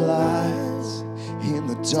the light in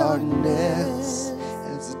the darkness.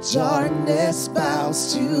 As the darkness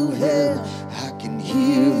bows to hell, I can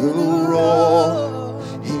hear the roar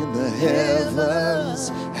in the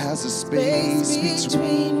heavens. As the space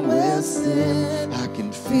between within, I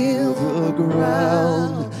can feel the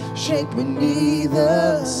ground shake beneath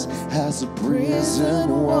us as the prison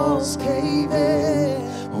walls cave in.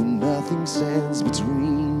 Oh, nothing stands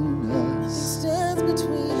between us.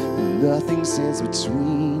 Nothing stands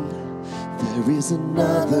between. There is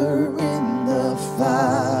another in the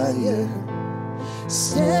fire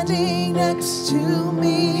standing next to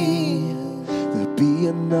me. There'll be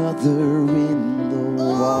another in the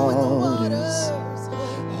waters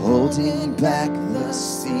holding back the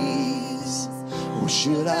seas. Oh,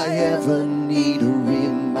 should I ever need a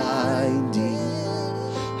reminding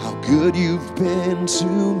how good you've been to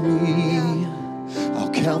me, I'll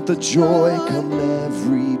count the joy come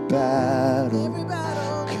every battle,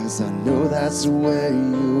 'cause I know that's where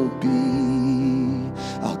you'll be.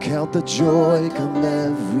 I'll count the joy come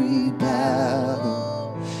every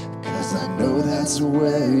battle, 'cause I know that's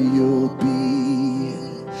where you'll be.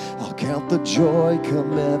 I'll count the joy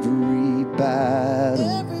come every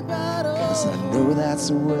battle, 'cause I know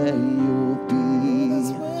that's where you'll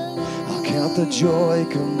be. I'll count the joy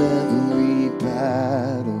come every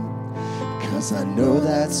battle, 'cause I know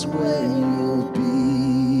that's where you'll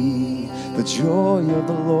be. The joy of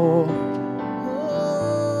the Lord,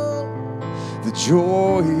 the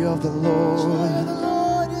joy of the Lord,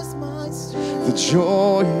 the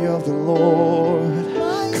joy of the Lord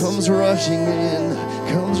comes rushing in,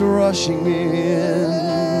 comes rushing in.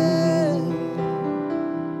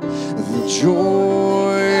 The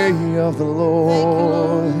joy of the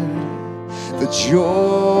Lord, the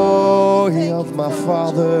joy of my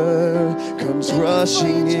Father comes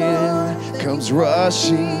rushing in, comes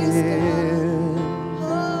rushing in.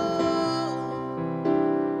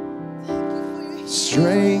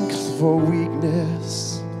 Strength for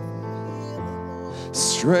weakness,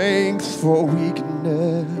 strength for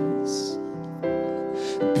weakness,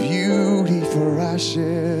 beauty for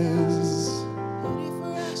ashes,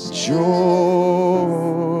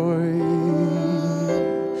 joy,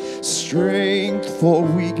 strength for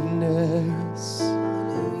weakness,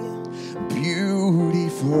 beauty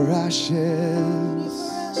for ashes,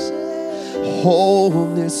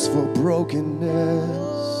 wholeness for brokenness,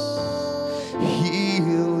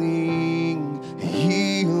 healing,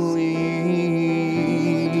 healing.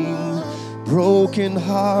 Broken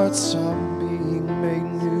hearts are being made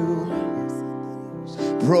new.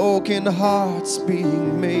 Broken hearts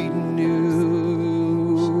being made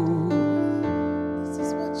new. This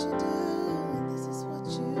is what you do. This is what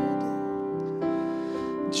you do.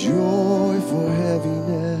 Joy for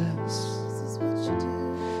heaviness. This is what you do.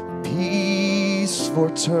 Peace for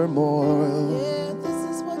turmoil. Yeah, this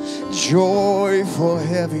is what you do. Joy for Thank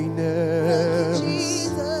heaviness. you,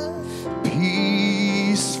 Jesus.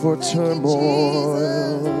 Peace for Thank you, turmoil.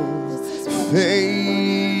 Jesus. This is what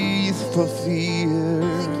Faith for fear.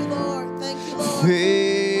 Thank you, Lord. Thank you, Lord.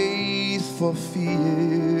 Faith for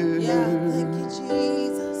fear. Yeah, thank you,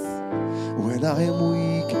 Jesus. When I am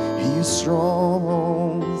weak, He is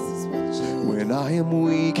strong. This is what you do. When I am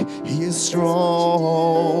weak, He is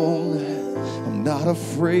strong. I'm not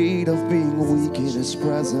afraid of being weak in His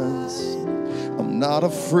presence. I'm not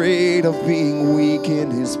afraid of being weak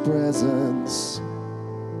in His presence.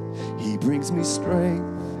 He brings me strength.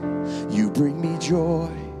 You bring me joy.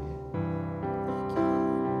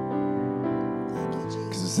 Thank you, Jesus.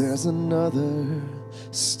 'Cause there's another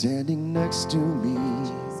standing next to me.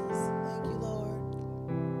 Jesus. Thank you, Lord.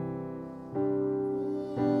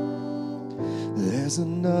 There's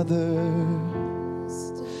another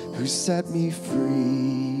who set me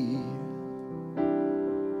free.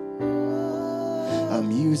 I'm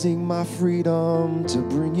using my freedom to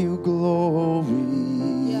bring you glory.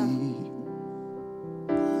 Yeah.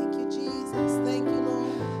 Thank you, Jesus. Thank you,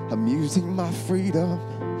 Lord. I'm using my freedom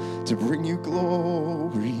to bring you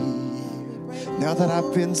glory. Now that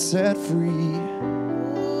I've been set free,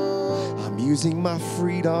 I'm using my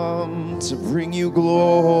freedom to bring you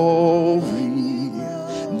glory.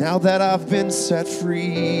 Now that I've been set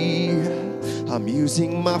free, I'm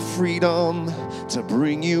using my freedom to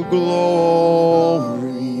bring you glory.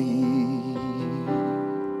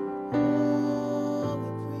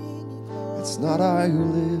 It's not I who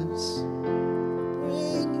lives.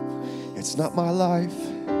 It's not my life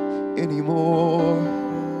anymore.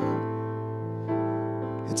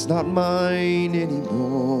 It's not mine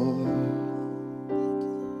anymore.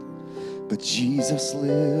 But Jesus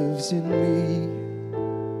lives in me.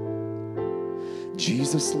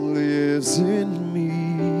 Jesus lives in me.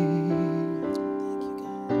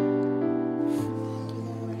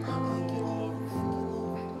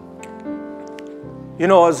 You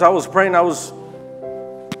know, as I was praying, I was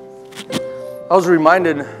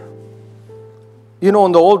reminded, you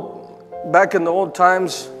know, back in the old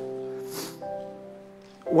times,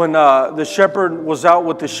 when the shepherd was out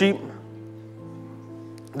with the sheep,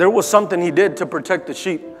 there was something he did to protect the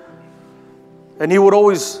sheep. And he would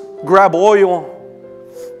always grab oil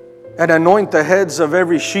and anoint the heads of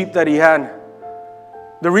every sheep that he had.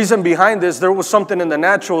 The reason behind this, there was something in the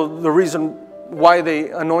natural, the reason why they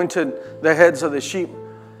anointed the heads of the sheep.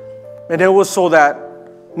 And it was so that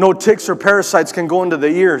no ticks or parasites can go into the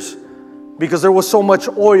ears, because there was so much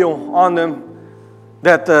oil on them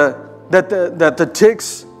that the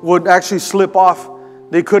ticks would actually slip off.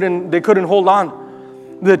 They couldn't hold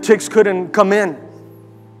on. The ticks couldn't come in.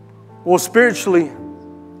 Well, spiritually,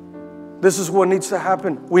 this is what needs to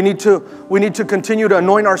happen. We need to continue to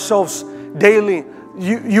anoint ourselves daily.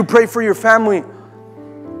 You pray for your family.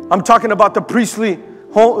 I'm talking about the priestly,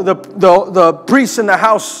 the priests in the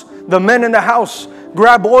house, the men in the house.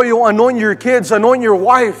 Grab oil, anoint your kids, anoint your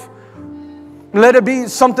wife. Let it be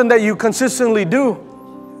something that you consistently do,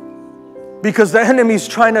 because the enemy's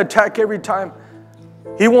trying to attack every time.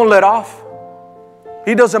 He won't let off.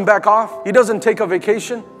 He doesn't back off. He doesn't take a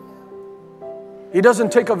vacation. He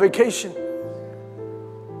doesn't take a vacation.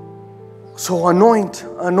 So anoint,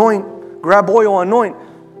 grab oil, anoint.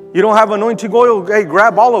 You don't have anointing oil? Hey,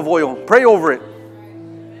 grab olive oil. Pray over it.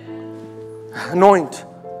 Anoint.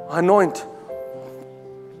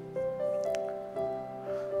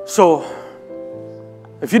 So,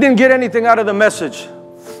 if you didn't get anything out of the message,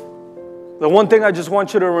 the one thing I just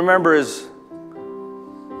want you to remember is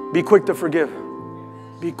be quick to forgive.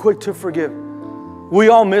 Be quick to forgive. We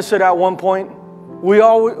all miss it at one point.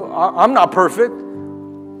 I'm not perfect.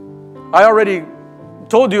 I already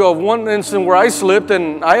told you of one instance where I slipped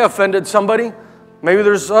and I offended somebody. Maybe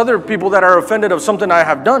there's other people that are offended of something I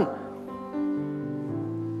have done.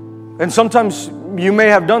 And sometimes you may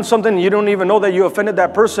have done something and you don't even know that you offended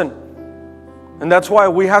that person. And that's why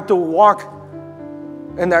we have to walk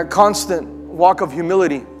in that constant walk of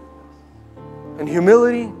humility. And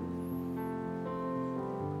humility,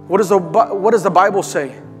 what does the Bible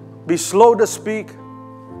say? Be slow to speak,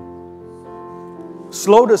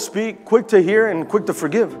 quick to hear, and quick to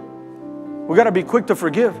forgive. We got to be quick to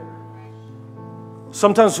forgive.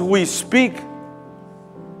 Sometimes we speak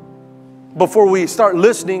before we start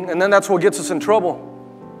listening, and then that's what gets us in trouble.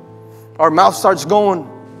 Our mouth starts going,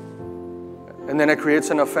 and then it creates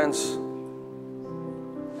an offense.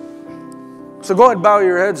 So go ahead, bow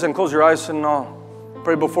your heads and close your eyes, and I'll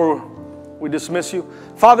pray before we dismiss you.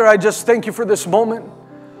 Father, I just thank you for this moment.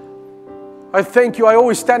 I thank you. I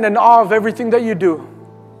always stand in awe of everything that you do.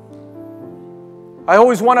 I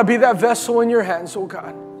always want to be that vessel in your hands, oh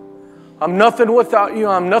God. I'm nothing without you.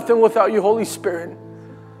 I'm nothing without you, Holy Spirit.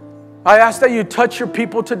 I ask that you touch your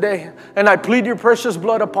people today, and I plead your precious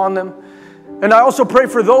blood upon them. And I also pray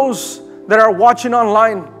for those that are watching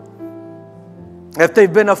online, if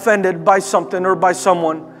they've been offended by something or by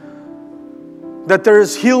someone, that there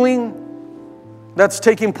is healing that's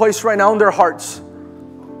taking place right now in their hearts.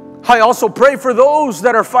 I also pray for those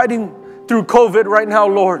that are fighting through COVID right now,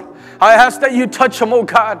 Lord. I ask that you touch them, oh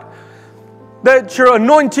God. That your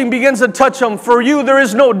anointing begins to touch them. For you, there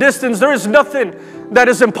is no distance. There is nothing that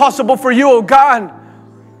is impossible for you, oh God.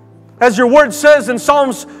 As your word says in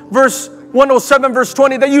Psalms verse 107, verse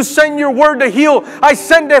 20, that you send your word to heal. I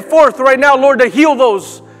send it forth right now, Lord, to heal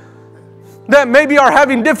those that maybe are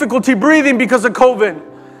having difficulty breathing because of COVID.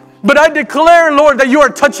 But I declare, Lord, that you are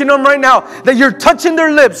touching them right now, that you're touching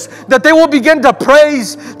their lips, that they will begin to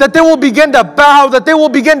praise, that they will begin to bow, that they will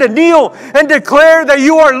begin to kneel and declare that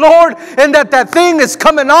you are Lord, and that thing is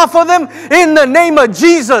coming off of them in the name of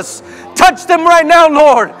Jesus. Touch them right now,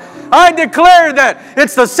 Lord. I declare that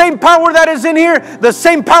it's the same power that is in here, the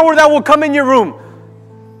same power that will come in your room.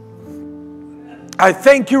 I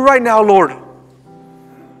thank you right now, Lord.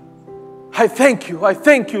 I thank you,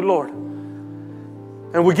 Lord.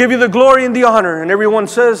 And we give you the glory and the honor. And everyone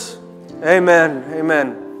says, amen,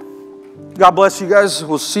 amen. God bless you guys.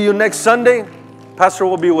 We'll see you next Sunday. Pastor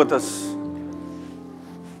will be with us.